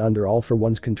anyone under All for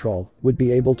One's control would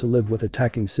be able to live with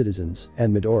attacking citizens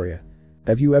and Midoriya.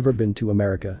 Have you ever been to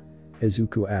America?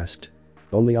 Izuku asked.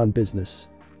 Only on business.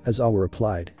 Aizawa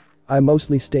replied. I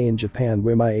mostly stay in Japan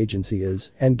where my agency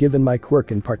is, and given my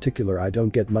quirk in particular I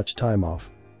don't get much time off.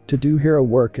 To do hero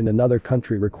work in another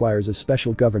country requires a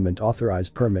special government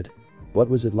authorized permit. What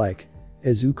was it like?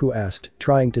 Izuku asked,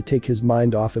 trying to take his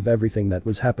mind off of everything that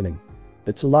was happening.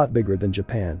 It's a lot bigger than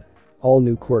Japan. All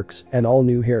new quirks and all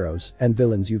new heroes and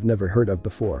villains you've never heard of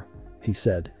before. He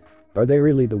said. Are they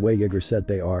really the way Jaeger said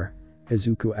they are?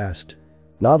 Izuku asked.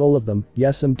 Not all of them,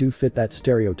 yes, some do fit that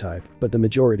stereotype, but the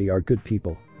majority are good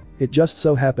people. It just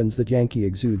so happens that Yankee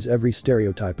exudes every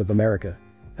stereotype of America.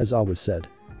 Aizawa said.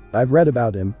 I've read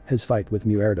about him, his fight with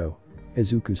Muerto.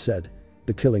 Izuku said.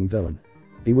 The killing villain.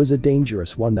 He was a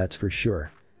dangerous one, that's for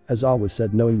sure. Aizawa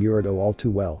said, knowing Muerto all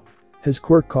too well. His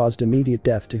quirk caused immediate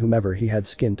death to whomever he had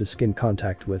skin-to-skin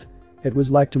contact with. It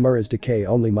was like Tamura's decay,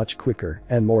 only much quicker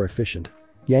and more efficient.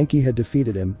 Yankee had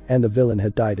defeated him and the villain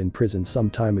had died in prison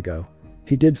some time ago.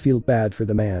 He did feel bad for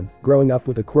the man, growing up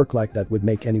with a quirk like that would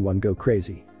make anyone go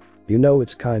crazy. You know,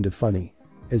 it's kind of funny.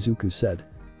 Izuku said.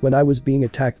 When I was being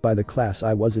attacked by the class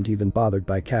I wasn't even bothered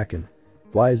by Kaken.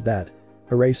 Why is that?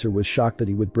 Eraser was shocked that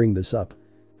he would bring this up.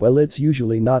 Well, it's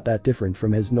usually not that different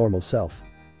from his normal self.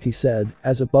 He said,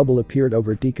 as a bubble appeared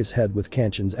over Dika's head with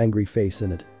Kanchan's angry face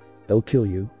in it. They'll kill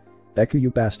you. Deku, you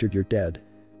bastard, you're dead.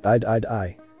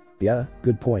 I. Yeah,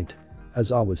 good point.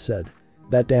 Aizawa said.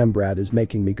 That damn brat is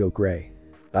making me go grey.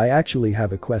 I actually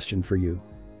have a question for you.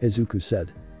 Izuku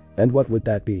said. And what would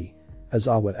that be?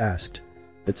 Aizawa asked.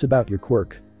 It's about your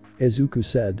quirk. Izuku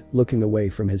said, looking away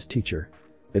from his teacher.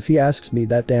 If he asks me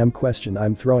that damn question,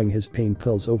 I'm throwing his pain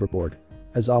pills overboard.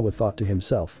 Aizawa thought to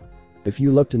himself. If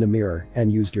you looked in a mirror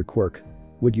and used your quirk,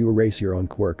 would you erase your own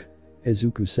quirk?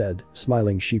 Izuku said,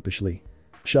 smiling sheepishly.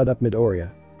 Shut up,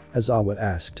 Midoriya. Aizawa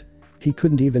asked. He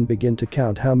couldn't even begin to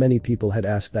count how many people had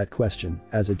asked that question,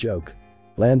 as a joke.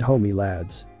 Land ho me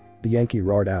lads. The Yankee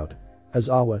roared out.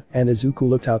 Aizawa and Izuku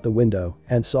looked out the window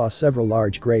and saw several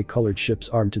large gray-colored ships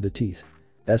armed to the teeth.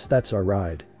 That's our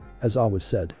ride. Aizawa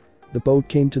said. The boat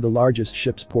came to the largest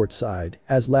ship's port side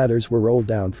as ladders were rolled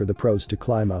down for the pros to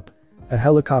climb up. A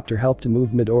helicopter helped to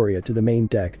move Midoriya to the main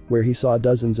deck where he saw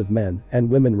dozens of men and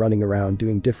women running around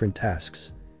doing different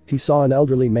tasks. He saw an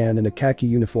elderly man in a khaki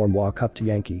uniform walk up to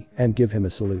Yankee and give him a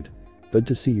salute. Good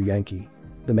to see you, Yankee.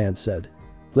 The man said.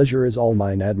 Pleasure is all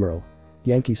mine, Admiral.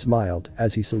 Yankee smiled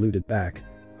as he saluted back.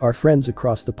 Our friends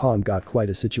across the pond got quite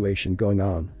a situation going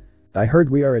on. I heard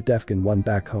we are at Defcon 1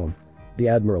 back home. The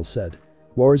Admiral said.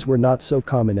 Wars were not so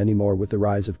common anymore with the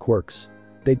rise of quirks.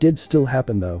 They did still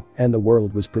happen though, and the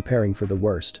world was preparing for the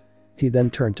worst. He then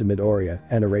turned to Midoriya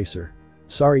and Eraser.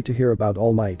 Sorry to hear about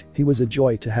All Might, he was a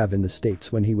joy to have in the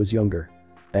States when he was younger.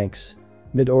 Thanks.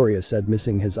 Midoriya said,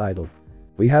 missing his idol.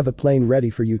 We have a plane ready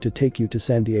for you to take you to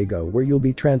San Diego where you'll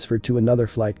be transferred to another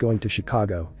flight going to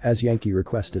Chicago, as Yankee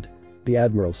requested. The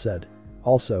Admiral said.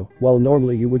 Also, while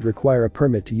normally you would require a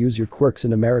permit to use your quirks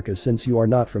in America since you are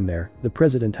not from there, the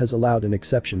President has allowed an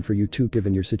exception for you too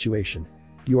given your situation.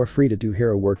 You are free to do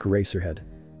hero work, Eraserhead.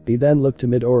 He then looked to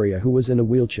Midoriya, who was in a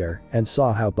wheelchair, and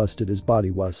saw how busted his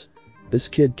body was. This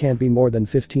kid can't be more than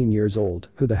 15 years old,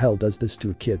 who the hell does this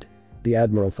to a kid? The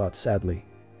Admiral thought sadly.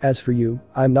 As for you,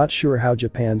 I'm not sure how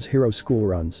Japan's hero school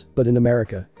runs, but in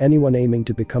America, anyone aiming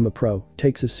to become a pro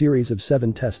takes a series of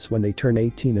 7 tests when they turn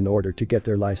 18 in order to get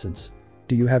their license.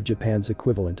 Do you have Japan's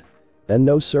equivalent? Then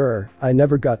no sir, I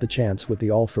never got the chance with the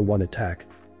all-for-one attack.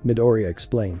 Midoriya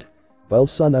explained. Well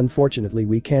son, unfortunately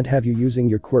we can't have you using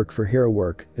your quirk for hero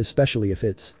work, especially if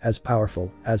it's as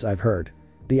powerful as I've heard.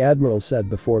 The Admiral said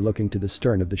before looking to the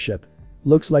stern of the ship.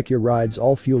 Looks like your ride's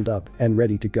all fueled up and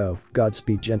ready to go,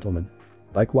 Godspeed gentlemen.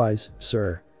 Likewise,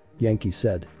 sir. Yankee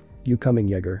said. You coming,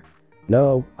 Jaeger?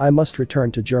 No, I must return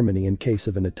to Germany in case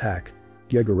of an attack.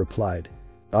 Jaeger replied.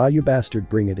 Ah, you bastard,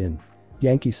 bring it in.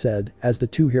 Yankee said as the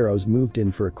two heroes moved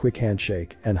in for a quick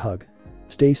handshake and hug.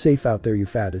 Stay safe out there, you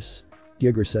fattest.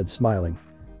 Jaeger said, smiling.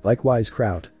 Likewise,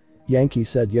 Kraut. Yankee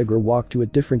said. Jaeger walked to a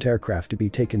different aircraft to be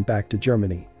taken back to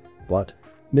Germany. What?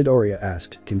 Midoriya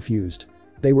asked, confused.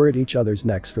 They were at each other's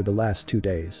necks for the last 2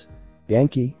 days.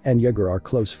 Yankee and Jaeger are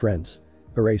close friends.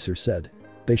 Eraser said.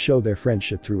 They show their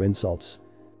friendship through insults.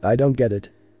 I don't get it.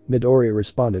 Midoriya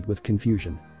responded with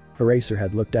confusion. Eraser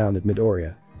had looked down at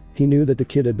Midoriya. He knew that the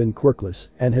kid had been quirkless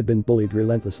and had been bullied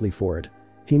relentlessly for it.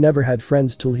 He never had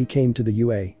friends till he came to the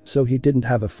UA, so he didn't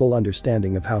have a full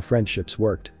understanding of how friendships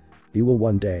worked. You will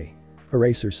one day.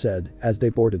 Eraser said as they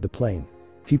boarded the plane.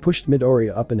 He pushed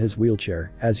Midoriya up in his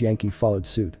wheelchair as Yankee followed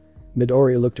suit.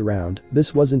 Midoriya looked around.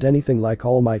 This wasn't anything like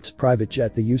All Might's private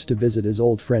jet that used to visit his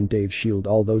old friend Dave's Shield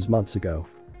all those months ago.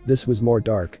 This was more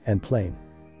dark and plain.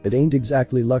 It ain't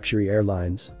exactly luxury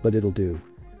airlines, but it'll do.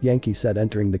 Yankee said,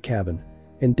 entering the cabin.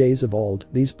 In days of old,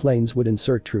 these planes would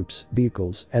insert troops,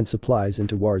 vehicles, and supplies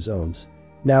into war zones.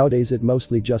 Nowadays it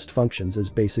mostly just functions as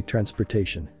basic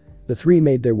transportation. The three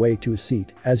made their way to a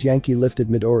seat as Yankee lifted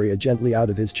Midoriya gently out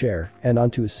of his chair and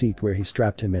onto a seat where he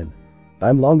strapped him in.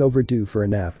 I'm long overdue for a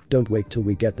nap, don't wait till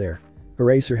we get there.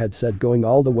 Eraser had said, going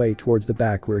all the way towards the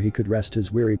back where he could rest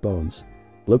his weary bones.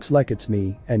 Looks like it's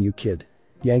me and you, kid.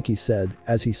 Yankee said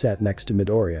as he sat next to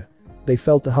Midoriya. They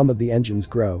felt the hum of the engines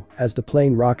grow as the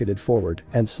plane rocketed forward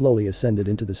and slowly ascended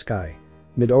into the sky.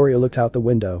 Midoriya looked out the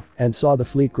window and saw the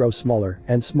fleet grow smaller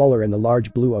and smaller in the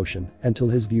large blue ocean until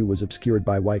his view was obscured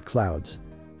by white clouds.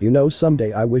 You know,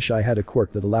 someday I wish I had a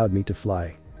quirk that allowed me to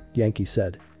fly. Yankee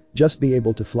said. Just be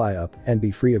able to fly up and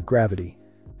be free of gravity.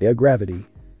 Yeah, gravity.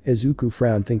 Izuku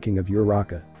frowned, thinking of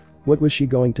Uraraka. What was she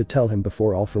going to tell him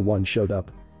before All for One showed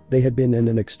up? They had been in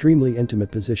an extremely intimate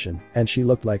position and she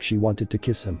looked like she wanted to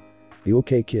kiss him. You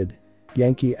okay, kid?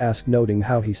 Yankee asked, noting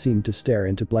how he seemed to stare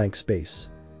into blank space.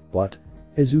 What?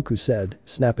 Izuku said,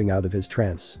 snapping out of his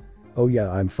trance. Oh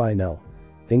yeah, I'm fine, L.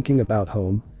 Thinking about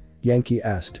home? Yankee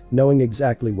asked, knowing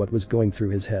exactly what was going through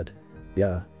his head.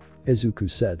 Yeah. Izuku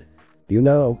said. You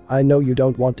know, I know you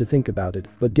don't want to think about it,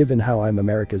 but given how I'm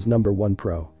America's #1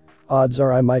 pro, odds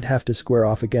are I might have to square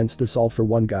off against this All for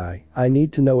One guy. I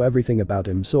need to know everything about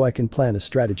him so I can plan a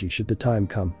strategy should the time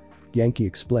come. Yankee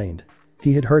explained.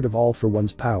 He had heard of All for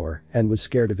One's power and was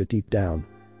scared of it deep down.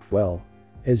 Well,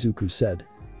 Izuku said.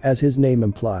 As his name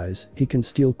implies, he can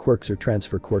steal quirks or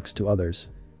transfer quirks to others.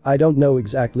 I don't know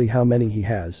exactly how many he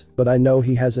has, but I know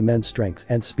he has immense strength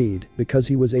and speed because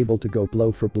he was able to go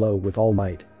blow for blow with All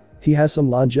Might. He has some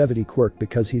longevity quirk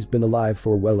because he's been alive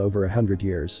for well over 100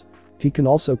 years. He can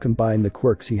also combine the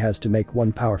quirks he has to make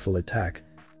one powerful attack.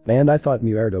 Man, I thought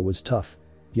Muerto was tough.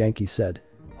 Yankee said.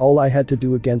 All I had to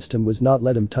do against him was not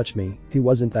let him touch me, he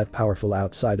wasn't that powerful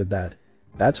outside of that.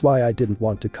 That's why I didn't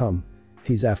want to come.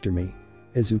 He's after me.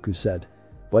 Izuku said.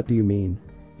 What do you mean?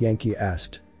 Yankee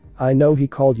asked. I know he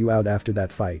called you out after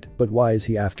that fight, but why is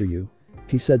he after you?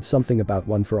 He said something about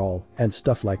one for all, and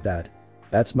stuff like that.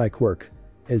 That's my quirk.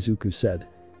 Izuku said.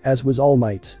 As was All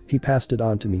Might's, he passed it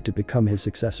on to me to become his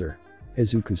successor.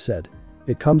 Izuku said.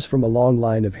 It comes from a long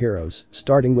line of heroes,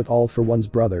 starting with All for One's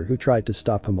brother who tried to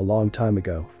stop him a long time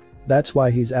ago. That's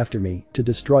why he's after me, to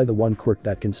destroy the one quirk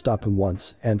that can stop him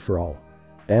once and for all.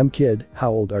 Damn kid,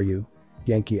 how old are you?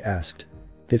 Yankee asked.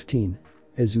 15.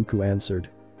 Izuku answered.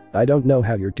 I don't know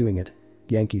how you're doing it.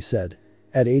 Yankee said.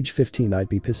 At age 15 I'd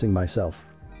be pissing myself.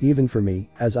 Even for me,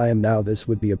 as I am now, this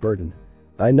would be a burden.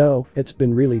 I know, it's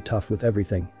been really tough with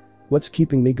everything. What's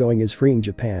keeping me going is freeing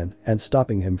Japan and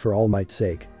stopping him for All Might's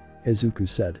sake. Izuku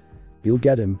said. You'll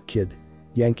get him, kid.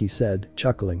 Yankee said,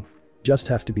 chuckling. Just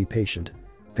have to be patient.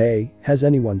 Hey, has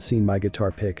anyone seen my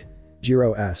guitar pick?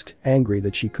 Jiro asked, angry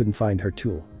that she couldn't find her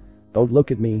tool. Don't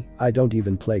look at me, I don't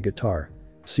even play guitar.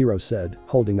 Zero said,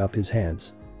 holding up his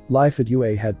hands. Life at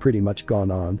UA had pretty much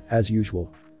gone on, as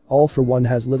usual. All for One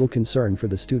has little concern for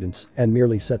the students and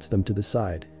merely sets them to the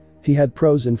side. He had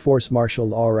pros enforce martial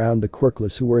law around the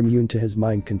quirkless who were immune to his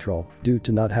mind control due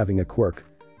to not having a quirk.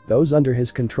 Those under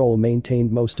his control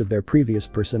maintained most of their previous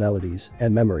personalities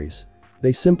and memories.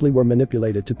 They simply were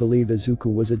manipulated to believe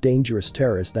Izuku was a dangerous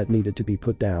terrorist that needed to be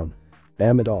put down.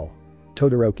 Damn it all.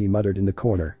 Todoroki muttered in the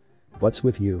corner. What's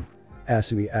with you?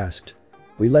 Asui asked.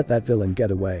 We let that villain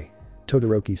get away.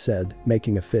 Todoroki said,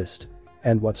 making a fist.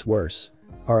 And what's worse?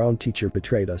 Our own teacher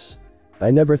betrayed us.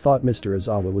 I never thought Mr.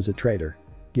 Izawa was a traitor.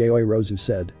 Yayoi Rozu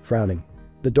said, frowning.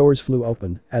 The doors flew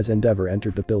open as Endeavor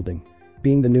entered the building.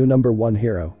 Being the new #1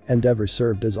 hero, Endeavor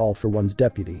served as All for One's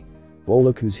deputy. Oh,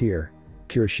 look who's here.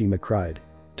 Kirishima cried.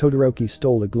 Todoroki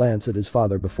stole a glance at his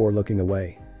father before looking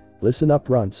away. Listen up,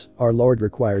 runts, our lord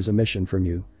requires a mission from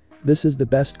you. This is the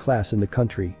best class in the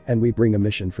country and we bring a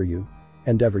mission for you.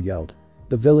 Endeavor yelled.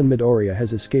 The villain Midoriya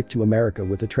has escaped to America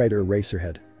with a traitor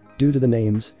Eraserhead. Due to the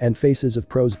names and faces of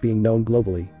pros being known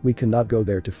globally, we cannot go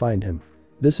there to find him.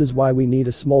 This is why we need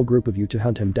a small group of you to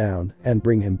hunt him down and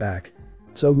bring him back.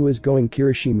 So who is going?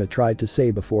 Kirishima tried to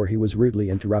say before he was rudely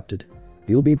interrupted.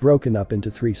 You'll be broken up into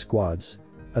 3 squads.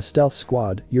 A stealth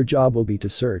squad, your job will be to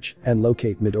search and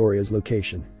locate Midoriya's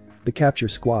location. The capture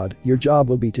squad, your job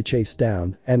will be to chase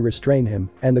down and restrain him,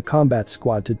 and the combat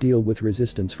squad to deal with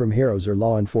resistance from heroes or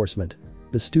law enforcement.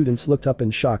 The students looked up in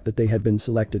shock that they had been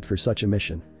selected for such a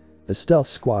mission. The stealth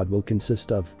squad will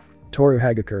consist of Toru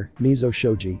Hagakure, Mizo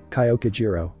Shoji, Kyoka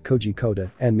Jiro, Koji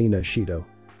Koda, and Mina Shido.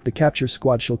 The capture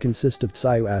squad shall consist of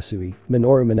Tsuyu Asui,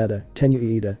 Minoru Mineta, Tenyu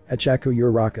Iida, Achako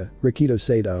Uraraka, Rikito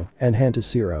Sato, and Hanta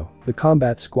Shiro. The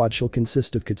combat squad shall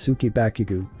consist of Katsuki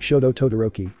Bakugo, Shoto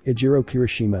Todoroki, Ijiro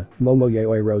Kirishima, Momo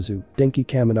Yayoi Rozu, Denki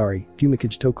Kaminari,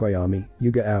 Fumikage Tokoyami,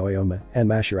 Yuga Aoyama, and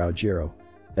Mashirao Jiro.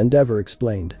 Endeavor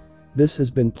explained. This has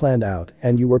been planned out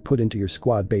and you were put into your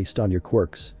squad based on your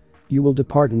quirks. You will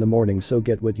depart in the morning, so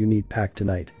get what you need packed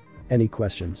tonight. Any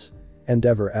questions?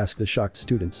 Endeavor asked the shocked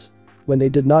students. When they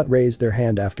did not raise their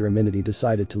hand after a minute, he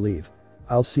decided to leave.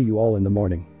 I'll see you all in the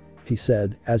morning. He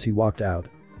said as he walked out.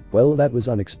 Well, that was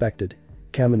unexpected.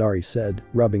 Kaminari said,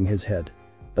 rubbing his head.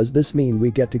 Does this mean we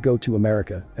get to go to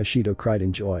America? Ashido cried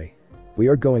in joy. We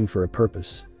are going for a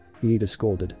purpose. Iida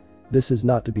scolded. This is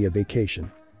not to be a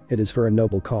vacation. It is for a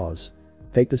noble cause.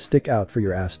 Take the stick out for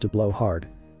your ass to blow hard.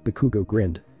 Bakugo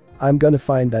grinned. I'm gonna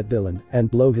find that villain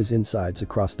and blow his insides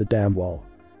across the damn wall.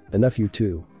 Enough you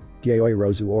two. Yayoi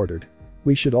Rozu ordered.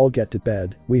 We should all get to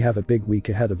bed, we have a big week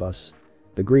ahead of us.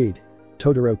 Agreed.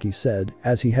 Todoroki said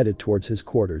as he headed towards his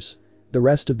quarters. The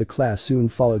rest of the class soon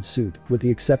followed suit, with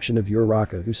the exception of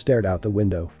Uraraka, who stared out the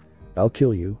window. I'll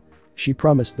kill you. She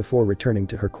promised before returning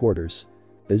to her quarters.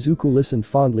 Izuku listened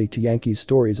fondly to Yankee's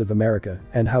stories of America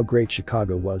and how great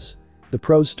Chicago was. The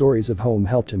pros' stories of home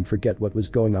helped him forget what was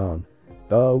going on.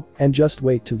 Oh, and just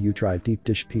wait till you try deep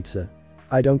dish pizza.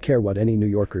 I don't care what any New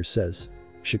Yorker says.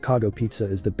 Chicago pizza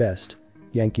is the best.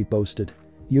 Yankee boasted.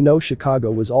 You know,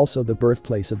 Chicago was also the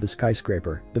birthplace of the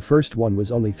skyscraper. The first one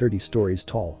was only 30 stories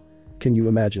tall. Can you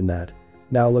imagine that?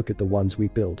 Now look at the ones we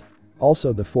build.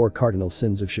 Also, the 4 cardinal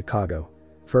sins of Chicago.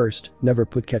 First, never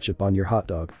put ketchup on your hot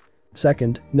dog.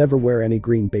 Second, never wear any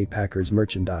Green Bay Packers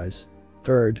merchandise.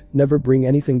 Third, never bring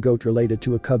anything goat related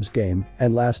to a Cubs game,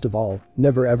 and last of all,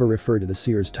 never ever refer to the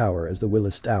Sears Tower as the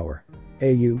Willis Tower.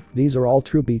 These are all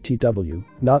true BTW,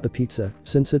 not the pizza,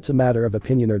 since it's a matter of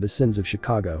opinion or the sins of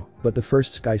Chicago, but the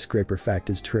first skyscraper fact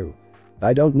is true.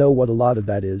 I don't know what a lot of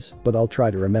that is, but I'll try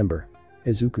to remember.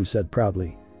 Izuku said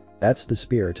proudly. That's the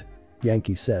spirit.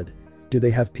 Yankee said. Do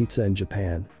they have pizza in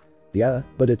Japan? Yeah,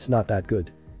 but it's not that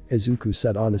good. Izuku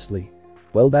said honestly.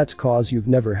 Well, that's cause you've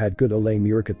never had good Ole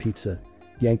Murica pizza.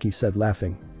 Yankee said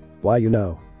laughing. Why, you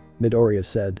know. Midoriya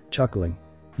said, chuckling.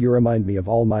 You remind me of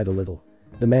All Might a little.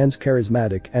 The man's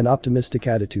charismatic and optimistic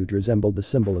attitude resembled the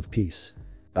symbol of peace.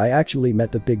 I actually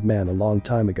met the big man a long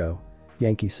time ago.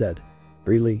 Yankee said.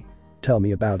 Really? Tell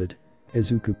me about it.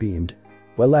 Izuku beamed.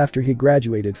 Well, after he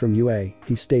graduated from UA,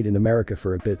 he stayed in America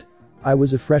for a bit. I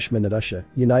was a freshman at USHA,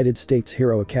 United States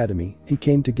Hero Academy. He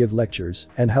came to give lectures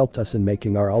and helped us in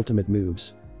making our ultimate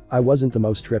moves. I wasn't the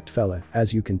most ripped fella,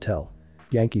 as you can tell.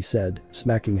 Yankee said,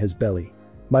 smacking his belly.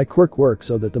 My quirk works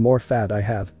so that the more fat I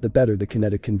have, the better the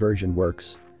kinetic conversion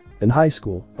works. In high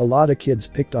school, a lot of kids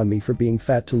picked on me for being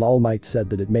fat till All Might said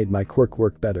that it made my quirk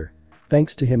work better.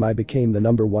 Thanks to him I became the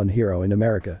 #1 hero in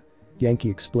America. Yankee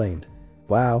explained.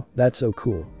 Wow, that's so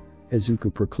cool.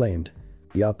 Izuku proclaimed.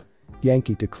 Yup.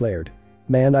 Yankee declared.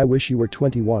 Man, I wish you were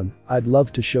 21, I'd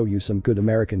love to show you some good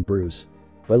American brews.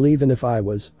 Well, even if I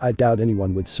was, I doubt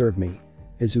anyone would serve me.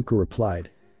 Izuku replied.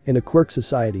 In a quirk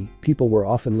society, people were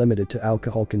often limited to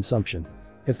alcohol consumption.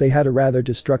 If they had a rather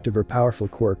destructive or powerful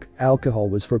quirk, alcohol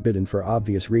was forbidden for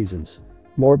obvious reasons.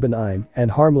 More benign and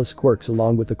harmless quirks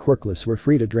along with the quirkless were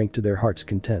free to drink to their heart's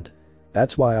content.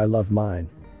 That's why I love mine.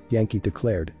 Yankee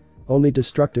declared. Only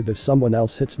destructive if someone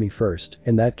else hits me first,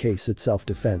 in that case it's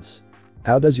self-defense.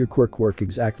 How does your quirk work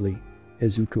exactly?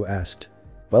 Izuku asked.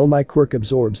 Well, my quirk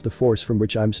absorbs the force from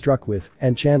which I'm struck with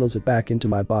and channels it back into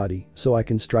my body so I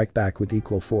can strike back with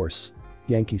equal force.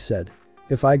 Yankee said.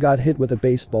 If I got hit with a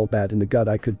baseball bat in the gut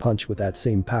I could punch with that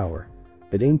same power.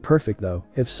 It ain't perfect though,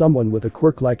 if someone with a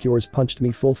quirk like yours punched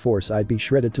me full force I'd be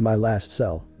shredded to my last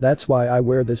cell, that's why I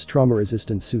wear this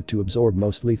trauma-resistant suit to absorb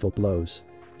most lethal blows.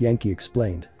 Yankee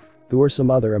explained. Who are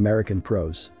some other American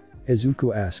pros?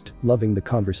 Izuku asked, loving the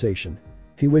conversation.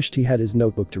 He wished he had his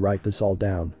notebook to write this all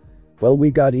down. Well,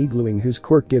 we got Iglooing whose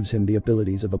quirk gives him the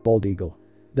abilities of a bald eagle.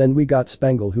 Then we got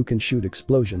Spangle who can shoot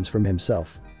explosions from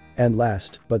himself. And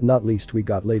last, but not least, we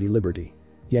got Lady Liberty.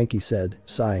 Yankee said,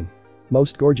 sighing.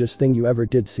 Most gorgeous thing you ever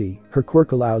did see, her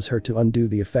quirk allows her to undo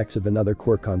the effects of another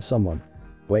quirk on someone.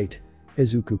 Wait.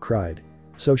 Izuku cried.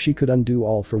 So she could undo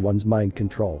all for one's mind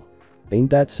control. Ain't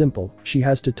that simple, she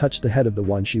has to touch the head of the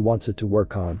one she wants it to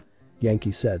work on.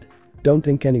 Yankee said. Don't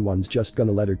think anyone's just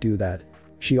gonna let her do that.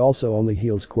 She also only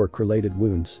heals quirk-related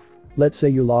wounds. Let's say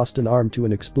you lost an arm to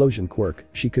an explosion quirk,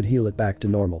 she could heal it back to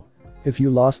normal. If you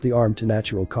lost the arm to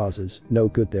natural causes, no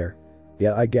good there.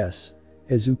 Yeah, I guess.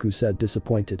 Izuku said,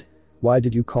 disappointed. Why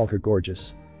did you call her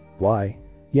gorgeous? Why?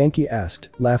 Yankee asked,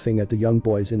 laughing at the young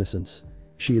boy's innocence.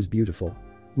 She is beautiful.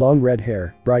 Long red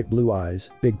hair, bright blue eyes,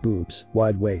 big boobs,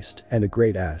 wide waist, and a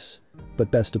great ass.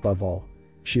 But best above all,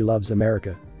 she loves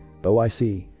America. Oh, I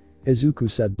see. Izuku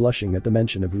said, blushing at the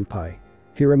mention of Upai.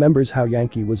 He remembers how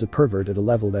Yankee was a pervert at a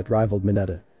level that rivaled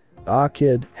Mineta. Ah,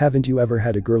 kid, haven't you ever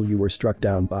had a girl you were struck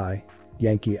down by?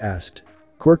 Yankee asked.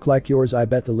 Quirk like yours, I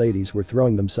bet the ladies were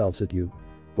throwing themselves at you.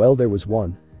 Well, there was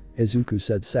one. Izuku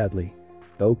said sadly.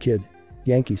 Oh, kid.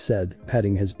 Yankee said,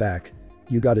 patting his back.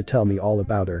 You gotta tell me all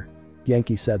about her.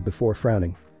 Yankee said before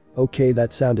frowning. Okay,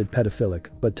 that sounded pedophilic,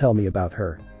 but tell me about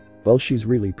her. Well, she's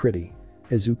really pretty.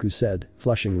 Izuku said,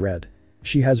 flushing red.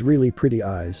 She has really pretty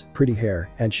eyes, pretty hair,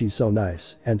 and she's so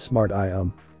nice and smart.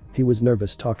 He was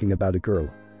nervous talking about a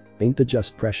girl. Ain't that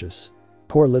just precious?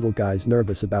 Poor little guy's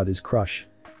nervous about his crush.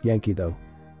 Yankee though.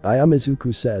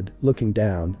 Izuku said, looking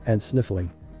down and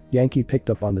sniffling. Yankee picked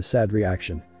up on the sad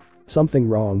reaction. Something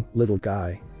wrong, little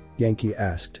guy? Yankee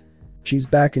asked. She's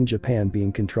back in Japan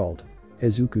being controlled.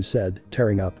 Izuku said,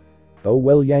 tearing up. Oh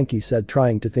well, Yankee said,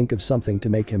 trying to think of something to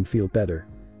make him feel better.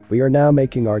 We are now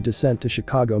making our descent to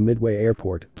Chicago Midway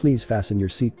Airport, please fasten your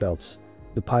seatbelts.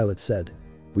 The pilot said.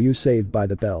 Were you saved by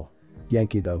the bell?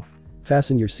 Yankee though.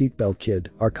 Fasten your seatbelt,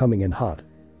 kid, are coming in hot.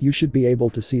 You should be able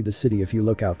to see the city if you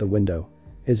look out the window.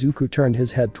 Izuku turned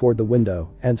his head toward the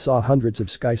window and saw hundreds of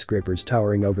skyscrapers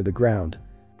towering over the ground.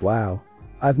 Wow.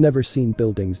 I've never seen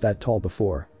buildings that tall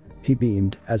before. He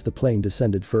beamed as the plane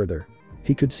descended further.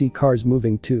 He could see cars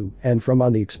moving to and from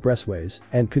on the expressways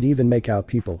and could even make out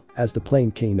people as the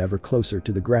plane came ever closer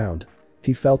to the ground.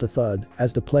 He felt a thud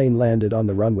as the plane landed on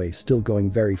the runway, still going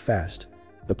very fast.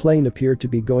 The plane appeared to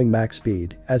be going max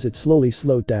speed as it slowly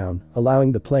slowed down,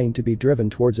 allowing the plane to be driven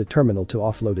towards a terminal to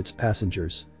offload its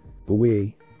passengers.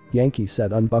 Wee. Yankee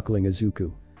said, unbuckling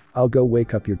Izuku. I'll go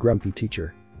wake up your grumpy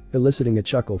teacher. Eliciting a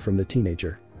chuckle from the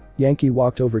teenager. Yankee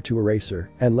walked over to Eraser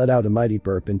and let out a mighty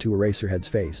burp into Eraserhead's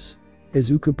face.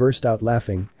 Izuku burst out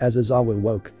laughing as Izawa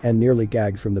woke and nearly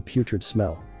gagged from the putrid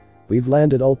smell. We've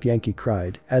landed, Yankee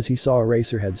cried as he saw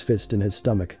Eraserhead's fist in his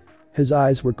stomach. His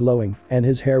eyes were glowing and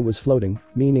his hair was floating,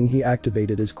 meaning he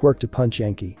activated his quirk to punch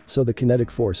Yankee so the kinetic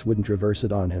force wouldn't reverse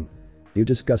it on him. You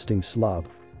disgusting slob.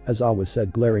 Izawa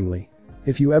said glaringly.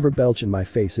 If you ever belch in my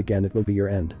face again it will be your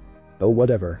end. Oh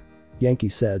whatever. Yankee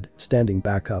said, standing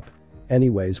back up.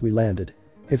 Anyways, we landed.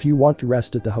 If you want to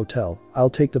rest at the hotel, I'll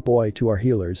take the boy to our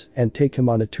healers and take him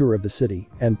on a tour of the city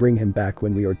and bring him back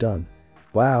when we are done.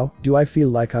 Wow, do I feel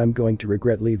like I'm going to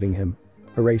regret leaving him?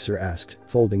 Eraser asked,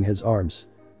 folding his arms.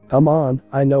 Come on,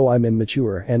 I know I'm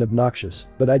immature and obnoxious,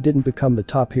 but I didn't become the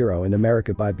top hero in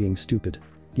America by being stupid.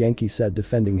 Yankee said,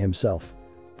 defending himself.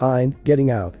 Fine,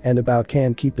 getting out and about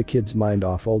can keep the kid's mind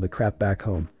off all the crap back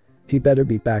home. He better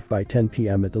be back by 10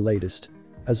 p.m. at the latest.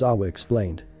 Izawa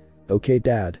explained. Okay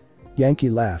dad. Yankee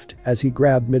laughed as he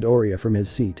grabbed Midoriya from his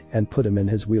seat and put him in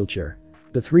his wheelchair.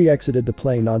 The three exited the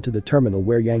plane onto the terminal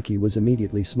where Yankee was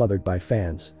immediately smothered by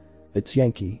fans. It's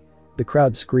Yankee. The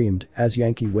crowd screamed as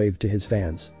Yankee waved to his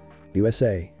fans.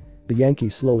 USA. The Yankee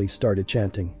slowly started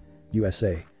chanting.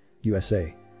 USA.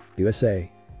 USA.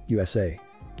 USA. USA.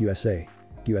 USA.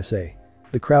 USA.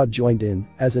 The crowd joined in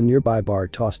as a nearby bar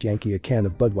tossed Yankee a can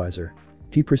of Budweiser.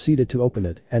 He proceeded to open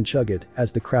it and chug it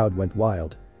as the crowd went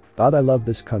wild. God, I love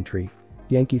this country.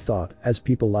 Yankee thought as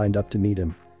people lined up to meet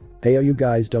him. Hey, you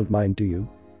guys don't mind, do you?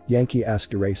 Yankee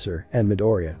asked Eraser and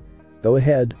Midoriya. Go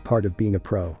ahead, part of being a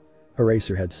pro.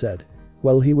 Eraser had said.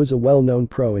 Well, he was a well-known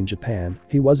pro in Japan,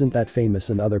 he wasn't that famous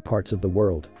in other parts of the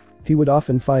world. He would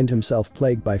often find himself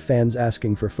plagued by fans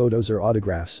asking for photos or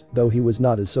autographs, though he was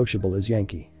not as sociable as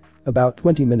Yankee. About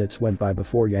 20 minutes went by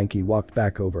before Yankee walked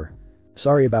back over.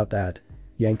 Sorry about that.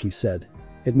 Yankee said.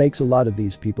 It makes a lot of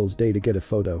these people's day to get a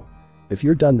photo. If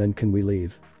you're done then can we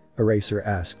leave? Eraser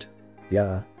asked.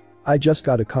 Yeah. I just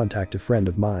gotta contact a friend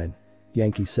of mine.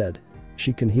 Yankee said.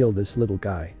 She can heal this little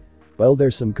guy. Well,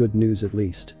 there's some good news at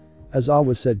least.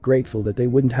 Izawa said, grateful that they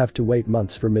wouldn't have to wait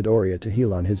months for Midoriya to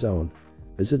heal on his own.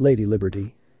 Is it Lady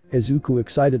Liberty? Izuku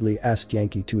excitedly asked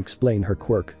Yankee to explain her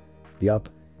quirk. Yup.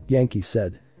 Yankee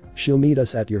said. She'll meet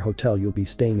us at your hotel you'll be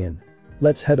staying in.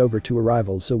 Let's head over to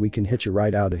Arrival so we can hitch a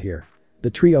ride out of here. The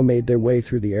trio made their way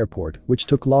through the airport, which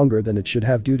took longer than it should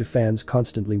have due to fans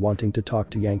constantly wanting to talk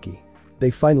to Yankee.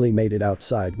 They finally made it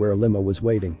outside where a limo was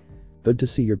waiting. Good to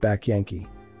see you're back, Yankee.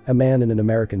 A man in an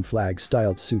American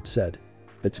flag-styled suit said.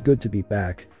 It's good to be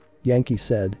back. Yankee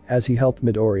said as he helped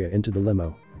Midoriya into the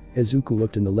limo. Izuku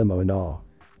looked in the limo in awe.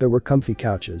 There were comfy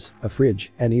couches, a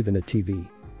fridge, and even a TV.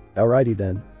 Alrighty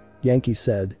then. Yankee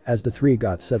said as the three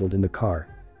got settled in the car.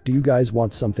 Do you guys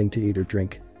want something to eat or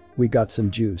drink? We got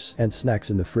some juice and snacks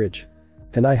in the fridge.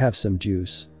 Can I have some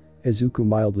juice? Izuku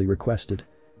mildly requested.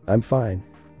 I'm fine.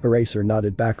 Eraser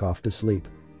nodded back off to sleep.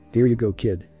 Here you go,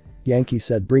 kid. Yankee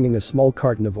said, bringing a small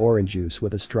carton of orange juice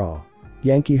with a straw.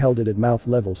 Yankee held it at mouth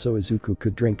level so Izuku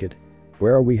could drink it.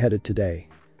 Where are we headed today?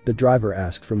 The driver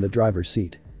asked from the driver's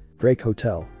seat. Drake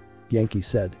Hotel. Yankee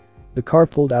said. The car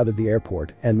pulled out of the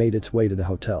airport and made its way to the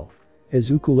hotel.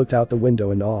 Izuku looked out the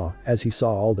window in awe as he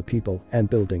saw all the people and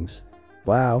buildings.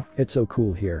 Wow, it's so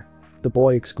cool here. The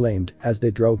boy exclaimed as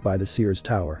they drove by the Sears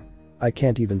Tower. I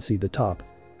can't even see the top.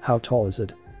 How tall is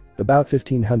it? About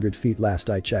 1,500 feet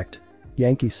last I checked.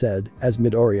 Yankee said as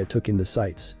Midoriya took in the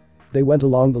sights. They went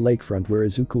along the lakefront where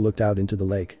Izuku looked out into the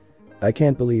lake. I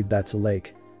can't believe that's a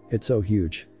lake. It's so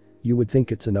huge. You would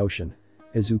think it's an ocean.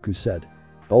 Izuku said.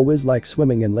 Always like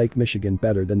swimming in Lake Michigan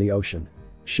better than the ocean.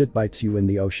 Shit bites you in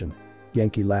the ocean.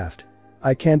 Yankee laughed.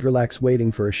 I can't relax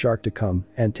waiting for a shark to come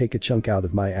and take a chunk out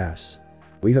of my ass.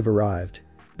 We have arrived.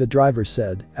 The driver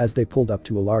said as they pulled up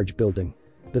to a large building.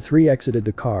 The three exited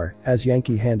the car as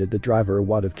Yankee handed the driver a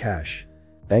wad of cash.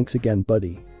 Thanks again,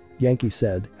 buddy. Yankee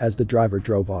said as the driver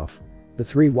drove off. The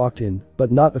three walked in,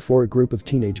 but not before a group of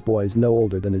teenage boys no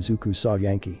older than Izuku saw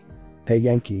Yankee. Hey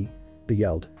Yankee. They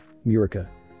yelled. Murika.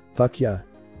 Fuck yeah.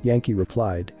 Yankee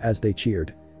replied as they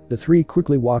cheered. The three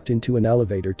quickly walked into an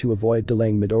elevator to avoid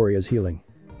delaying Midoriya's healing.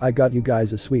 I got you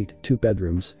guys a suite, 2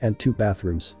 bedrooms, and 2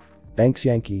 bathrooms. Thanks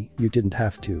Yankee, you didn't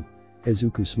have to.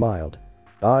 Izuku smiled.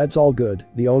 Ah, it's all good,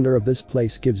 the owner of this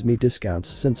place gives me discounts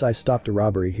since I stopped a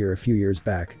robbery here a few years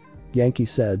back. Yankee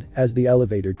said as the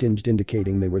elevator dinged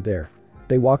indicating they were there.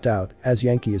 They walked out as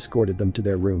Yankee escorted them to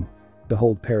their room.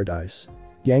 Behold paradise.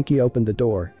 Yankee opened the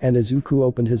door and Izuku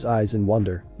opened his eyes in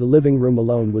wonder. The living room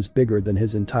alone was bigger than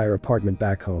his entire apartment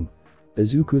back home.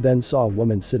 Izuku then saw a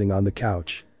woman sitting on the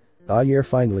couch. Ah, you're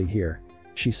finally here.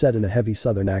 she said in a heavy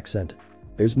southern accent.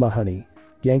 There's my honey.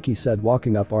 Yankee said,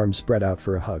 walking up, arms spread out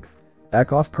for a hug.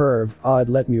 Back off, perv, I'd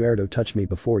let Muerto touch me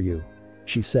before you,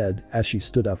 she said as she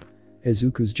stood up.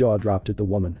 Izuku's jaw dropped at the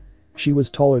woman. She was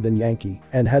taller than Yankee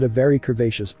and had a very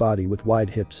curvaceous body with wide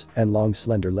hips and long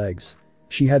slender legs.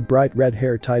 She had bright red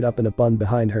hair tied up in a bun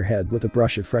behind her head with a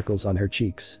brush of freckles on her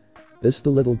cheeks. This the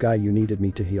little guy you needed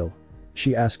me to heal?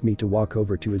 She asked me to walk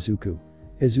over to Izuku.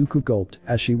 Izuku gulped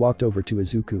as she walked over to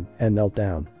Izuku and knelt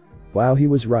down. Wow, he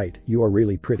was right, you are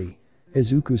really pretty,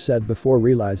 Izuku said before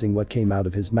realizing what came out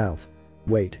of his mouth.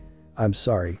 Wait. I'm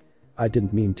sorry. I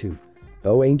didn't mean to.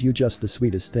 Oh, ain't you just the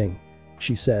sweetest thing,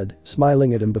 she said,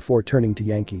 smiling at him before turning to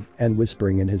Yankee and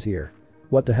whispering in his ear.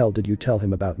 What the hell did you tell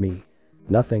him about me?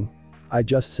 Nothing. I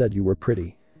just said you were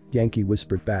pretty, Yankee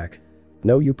whispered back.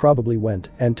 No, you probably went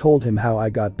and told him how I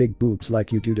got big boobs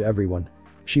like you do to everyone,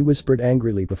 she whispered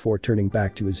angrily before turning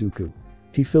back to Izuku.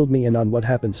 He filled me in on what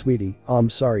happened, sweetie. I'm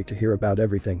sorry to hear about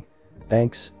everything.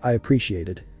 Thanks, I appreciate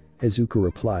it, Izuku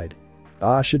replied.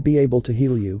 I should be able to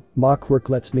heal you. My quirk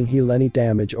lets me heal any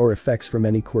damage or effects from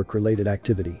any quirk related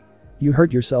activity. You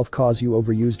hurt yourself cause you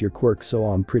overused your quirk, so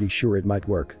I'm pretty sure it might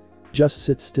work. Just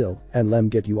sit still and lem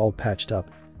get you all patched up,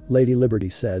 Lady Liberty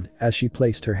said as she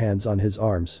placed her hands on his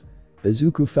arms.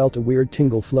 Izuku felt a weird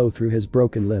tingle flow through his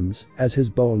broken limbs as his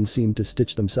bones seemed to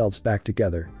stitch themselves back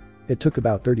together. It took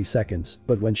about 30 seconds,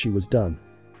 but when she was done.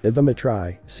 Give him a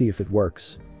try, see if it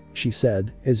works, she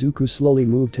said. Izuku slowly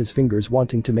moved his fingers,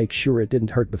 wanting to make sure it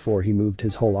didn't hurt before he moved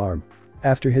his whole arm.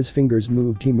 After his fingers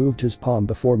moved, he moved his palm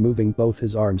before moving both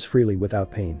his arms freely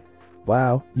without pain.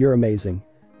 Wow, you're amazing,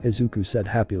 Izuku said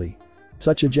happily.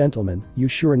 Such a gentleman, you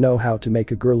sure know how to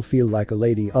make a girl feel like a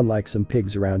lady, unlike some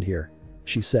pigs around here,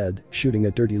 she said, shooting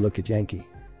a dirty look at Yankee.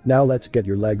 Now let's get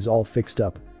your legs all fixed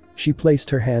up. She placed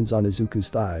her hands on Izuku's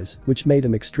thighs, which made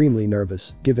him extremely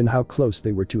nervous given how close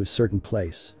they were to a certain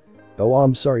place. Oh,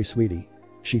 I'm sorry, sweetie,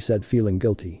 she said, feeling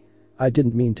guilty. I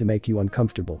didn't mean to make you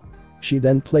uncomfortable. She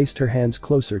then placed her hands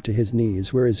closer to his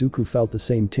knees where Izuku felt the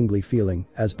same tingly feeling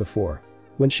as before.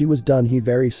 When she was done, he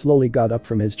very slowly got up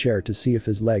from his chair to see if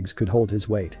his legs could hold his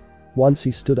weight. Once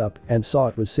he stood up and saw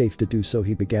it was safe to do so,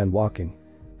 he began walking.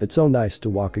 It's so nice to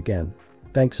walk again.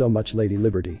 Thanks so much, Lady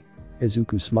Liberty,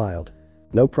 Izuku smiled.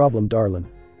 No problem,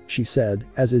 darling, she said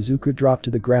as Izuku dropped to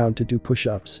the ground to do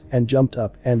push-ups and jumped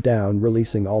up and down,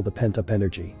 releasing all the pent-up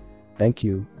energy. Thank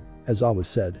you, Aizawa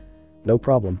said. No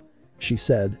problem, she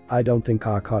said. I don't think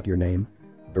I caught your name.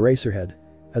 Eraserhead,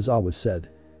 Aizawa said.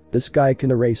 This guy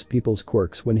can erase people's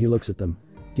quirks when he looks at them,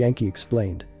 Yankee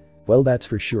explained. Well, that's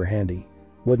for sure handy.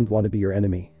 Wouldn't want to be your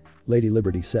enemy, Lady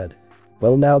Liberty said.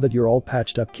 Well, now that you're all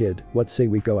patched up, kid, what say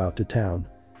we go out to town?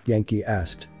 Yankee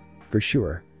asked. For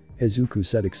sure, Izuku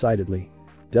said excitedly.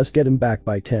 Just get him back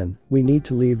by 10, we need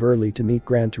to leave early to meet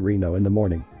Gran Torino in the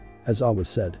morning, Aizawa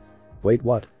said. Wait,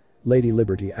 what? Lady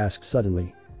Liberty asked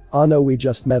suddenly. Ah no, we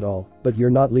just met all, but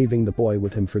you're not leaving the boy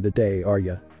with him for the day, are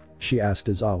ya? She asked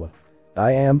Aizawa.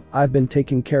 I am, I've been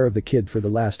taking care of the kid for the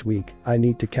last week, I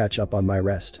need to catch up on my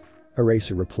rest,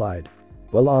 Eraser replied.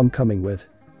 Well, I'm coming with.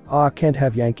 Ah, can't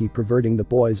have Yankee perverting the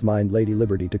boy's mind, Lady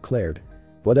Liberty declared.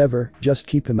 Whatever, just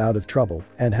keep him out of trouble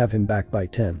and have him back by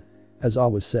 10,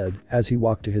 Aizawa said as he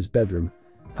walked to his bedroom.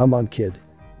 Come on, kid.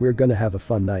 We're gonna have a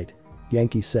fun night,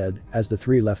 Yankee said as the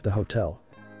three left the hotel.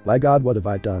 My god, what have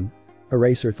I done?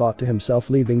 Eraser thought to himself,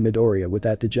 leaving Midoriya with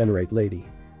that degenerate lady.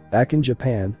 Back in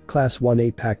Japan, Class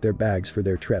 1A packed their bags for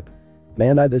their trip.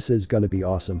 Man, this is gonna be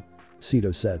awesome,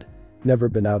 Sito said. Never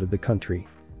been out of the country.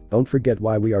 Don't forget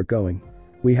why we are going.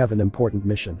 We have an important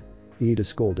mission, Iida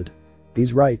scolded.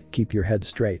 He's right, keep your head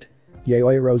straight,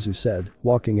 Yaoyorozu said,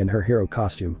 walking in her hero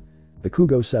costume.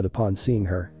 Bakugo said upon seeing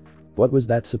her. What was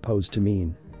that supposed to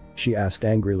mean? She asked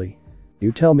angrily.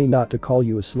 You tell me not to call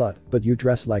you a slut, but you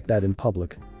dress like that in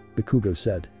public, Bakugo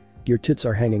said. Your tits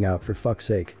are hanging out, for fuck's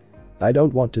sake. I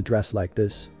don't want to dress like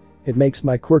this. It makes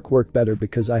my quirk work better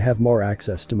because I have more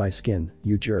access to my skin,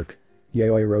 you jerk,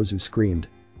 Yaoyorozu screamed.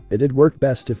 It'd work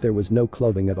best if there was no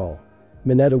clothing at all,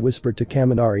 Mineta whispered to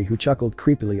Kaminari, who chuckled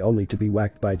creepily only to be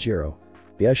whacked by Jiro.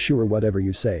 Yeah, sure, whatever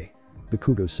you say,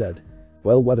 Bakugo said.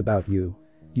 Well, what about you?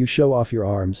 You show off your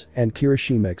arms and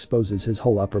Kirishima exposes his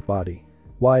whole upper body.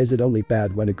 Why is it only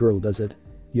bad when a girl does it?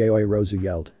 Yaoyorozu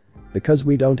yelled. Because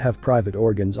we don't have private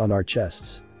organs on our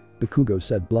chests, Bakugo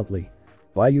said bluntly.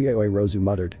 Why, Yaoyorozu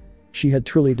muttered. She had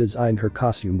truly designed her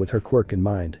costume with her quirk in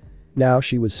mind. Now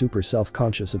she was super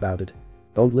self-conscious about it.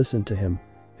 Don't listen to him.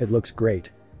 It looks great,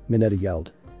 Mineta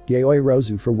yelled.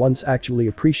 Yaoyorozu for once actually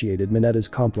appreciated Mineta's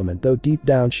compliment, though deep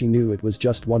down she knew it was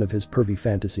just one of his pervy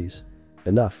fantasies.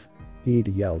 Enough,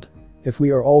 Iida yelled. If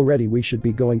we are all ready, we should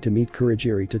be going to meet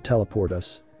Kurogiri to teleport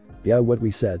us. Yeah, what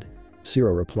we said,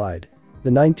 Zero replied.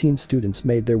 The 19 students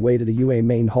made their way to the UA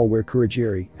main hall where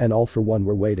Kurogiri and All for One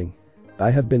were waiting.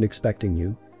 I have been expecting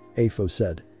you. Afo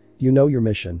said. You know your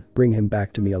mission, bring him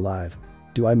back to me alive.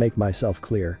 Do I make myself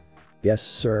clear? Yes,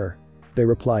 sir. They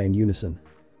reply in unison.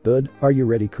 Good, are you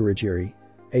ready, Kurogiri?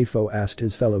 Afo asked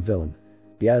his fellow villain.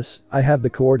 Yes, I have the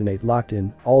coordinate locked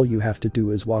in, all you have to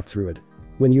do is walk through it.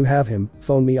 When you have him,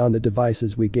 phone me on the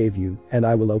devices we gave you and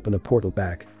I will open a portal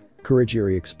back.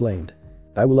 Kurogiri explained.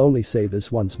 I will only say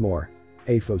this once more.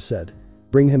 Afo said.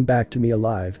 Bring him back to me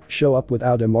alive, show up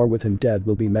without him or with him dead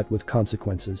will be met with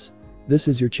consequences. This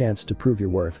is your chance to prove your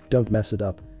worth, don't mess it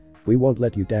up. We won't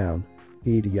let you down.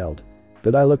 Ida yelled.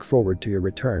 But I look forward to your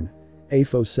return.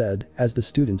 Afo said as the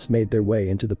students made their way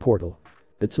into the portal.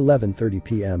 It's 11:30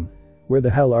 p.m. Where the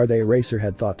hell are they?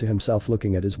 Eraserhead thought to himself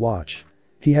looking at his watch.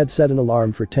 He had set an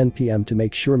alarm for 10 p.m. to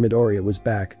make sure Midoriya was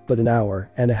back, but an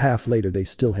hour and a half later they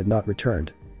still had not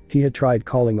returned. He had tried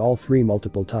calling all three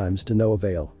multiple times to no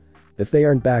avail. If they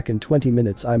aren't back in 20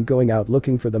 minutes I'm going out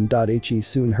looking for them. He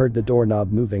soon heard the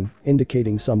doorknob moving,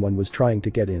 indicating someone was trying to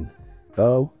get in.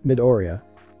 Oh, Midoriya.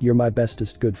 You're my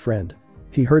bestest good friend.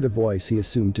 He heard a voice he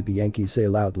assumed to be Yankee say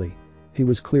loudly. He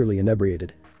was clearly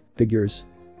inebriated. Figures.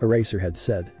 Eraserhead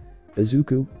said.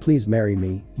 Izuku, please marry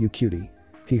me, you cutie.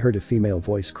 He heard a female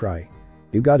voice cry.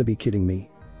 You gotta be kidding me.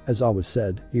 Aizawa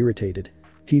said, irritated.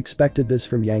 He expected this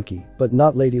from Yankee, but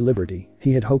not Lady Liberty.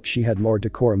 He had hoped she had more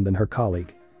decorum than her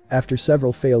colleague. After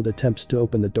several failed attempts to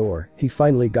open the door, he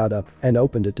finally got up and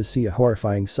opened it to see a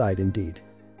horrifying sight indeed.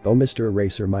 Oh, Mr.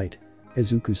 Eraser might.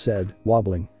 Izuku said,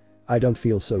 wobbling. I don't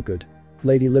feel so good.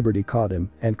 Lady Liberty caught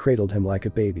him and cradled him like a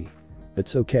baby.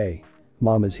 It's okay.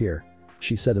 Mom is here.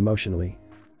 She said emotionally.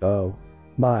 Oh.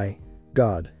 My.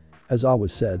 God. Aizawa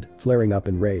said, flaring up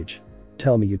in rage.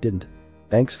 Tell me you didn't.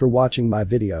 Thanks for watching my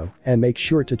video and make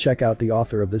sure to check out the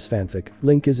author of this fanfic,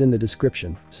 link is in the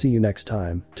description, see you next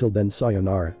time, till then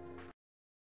sayonara.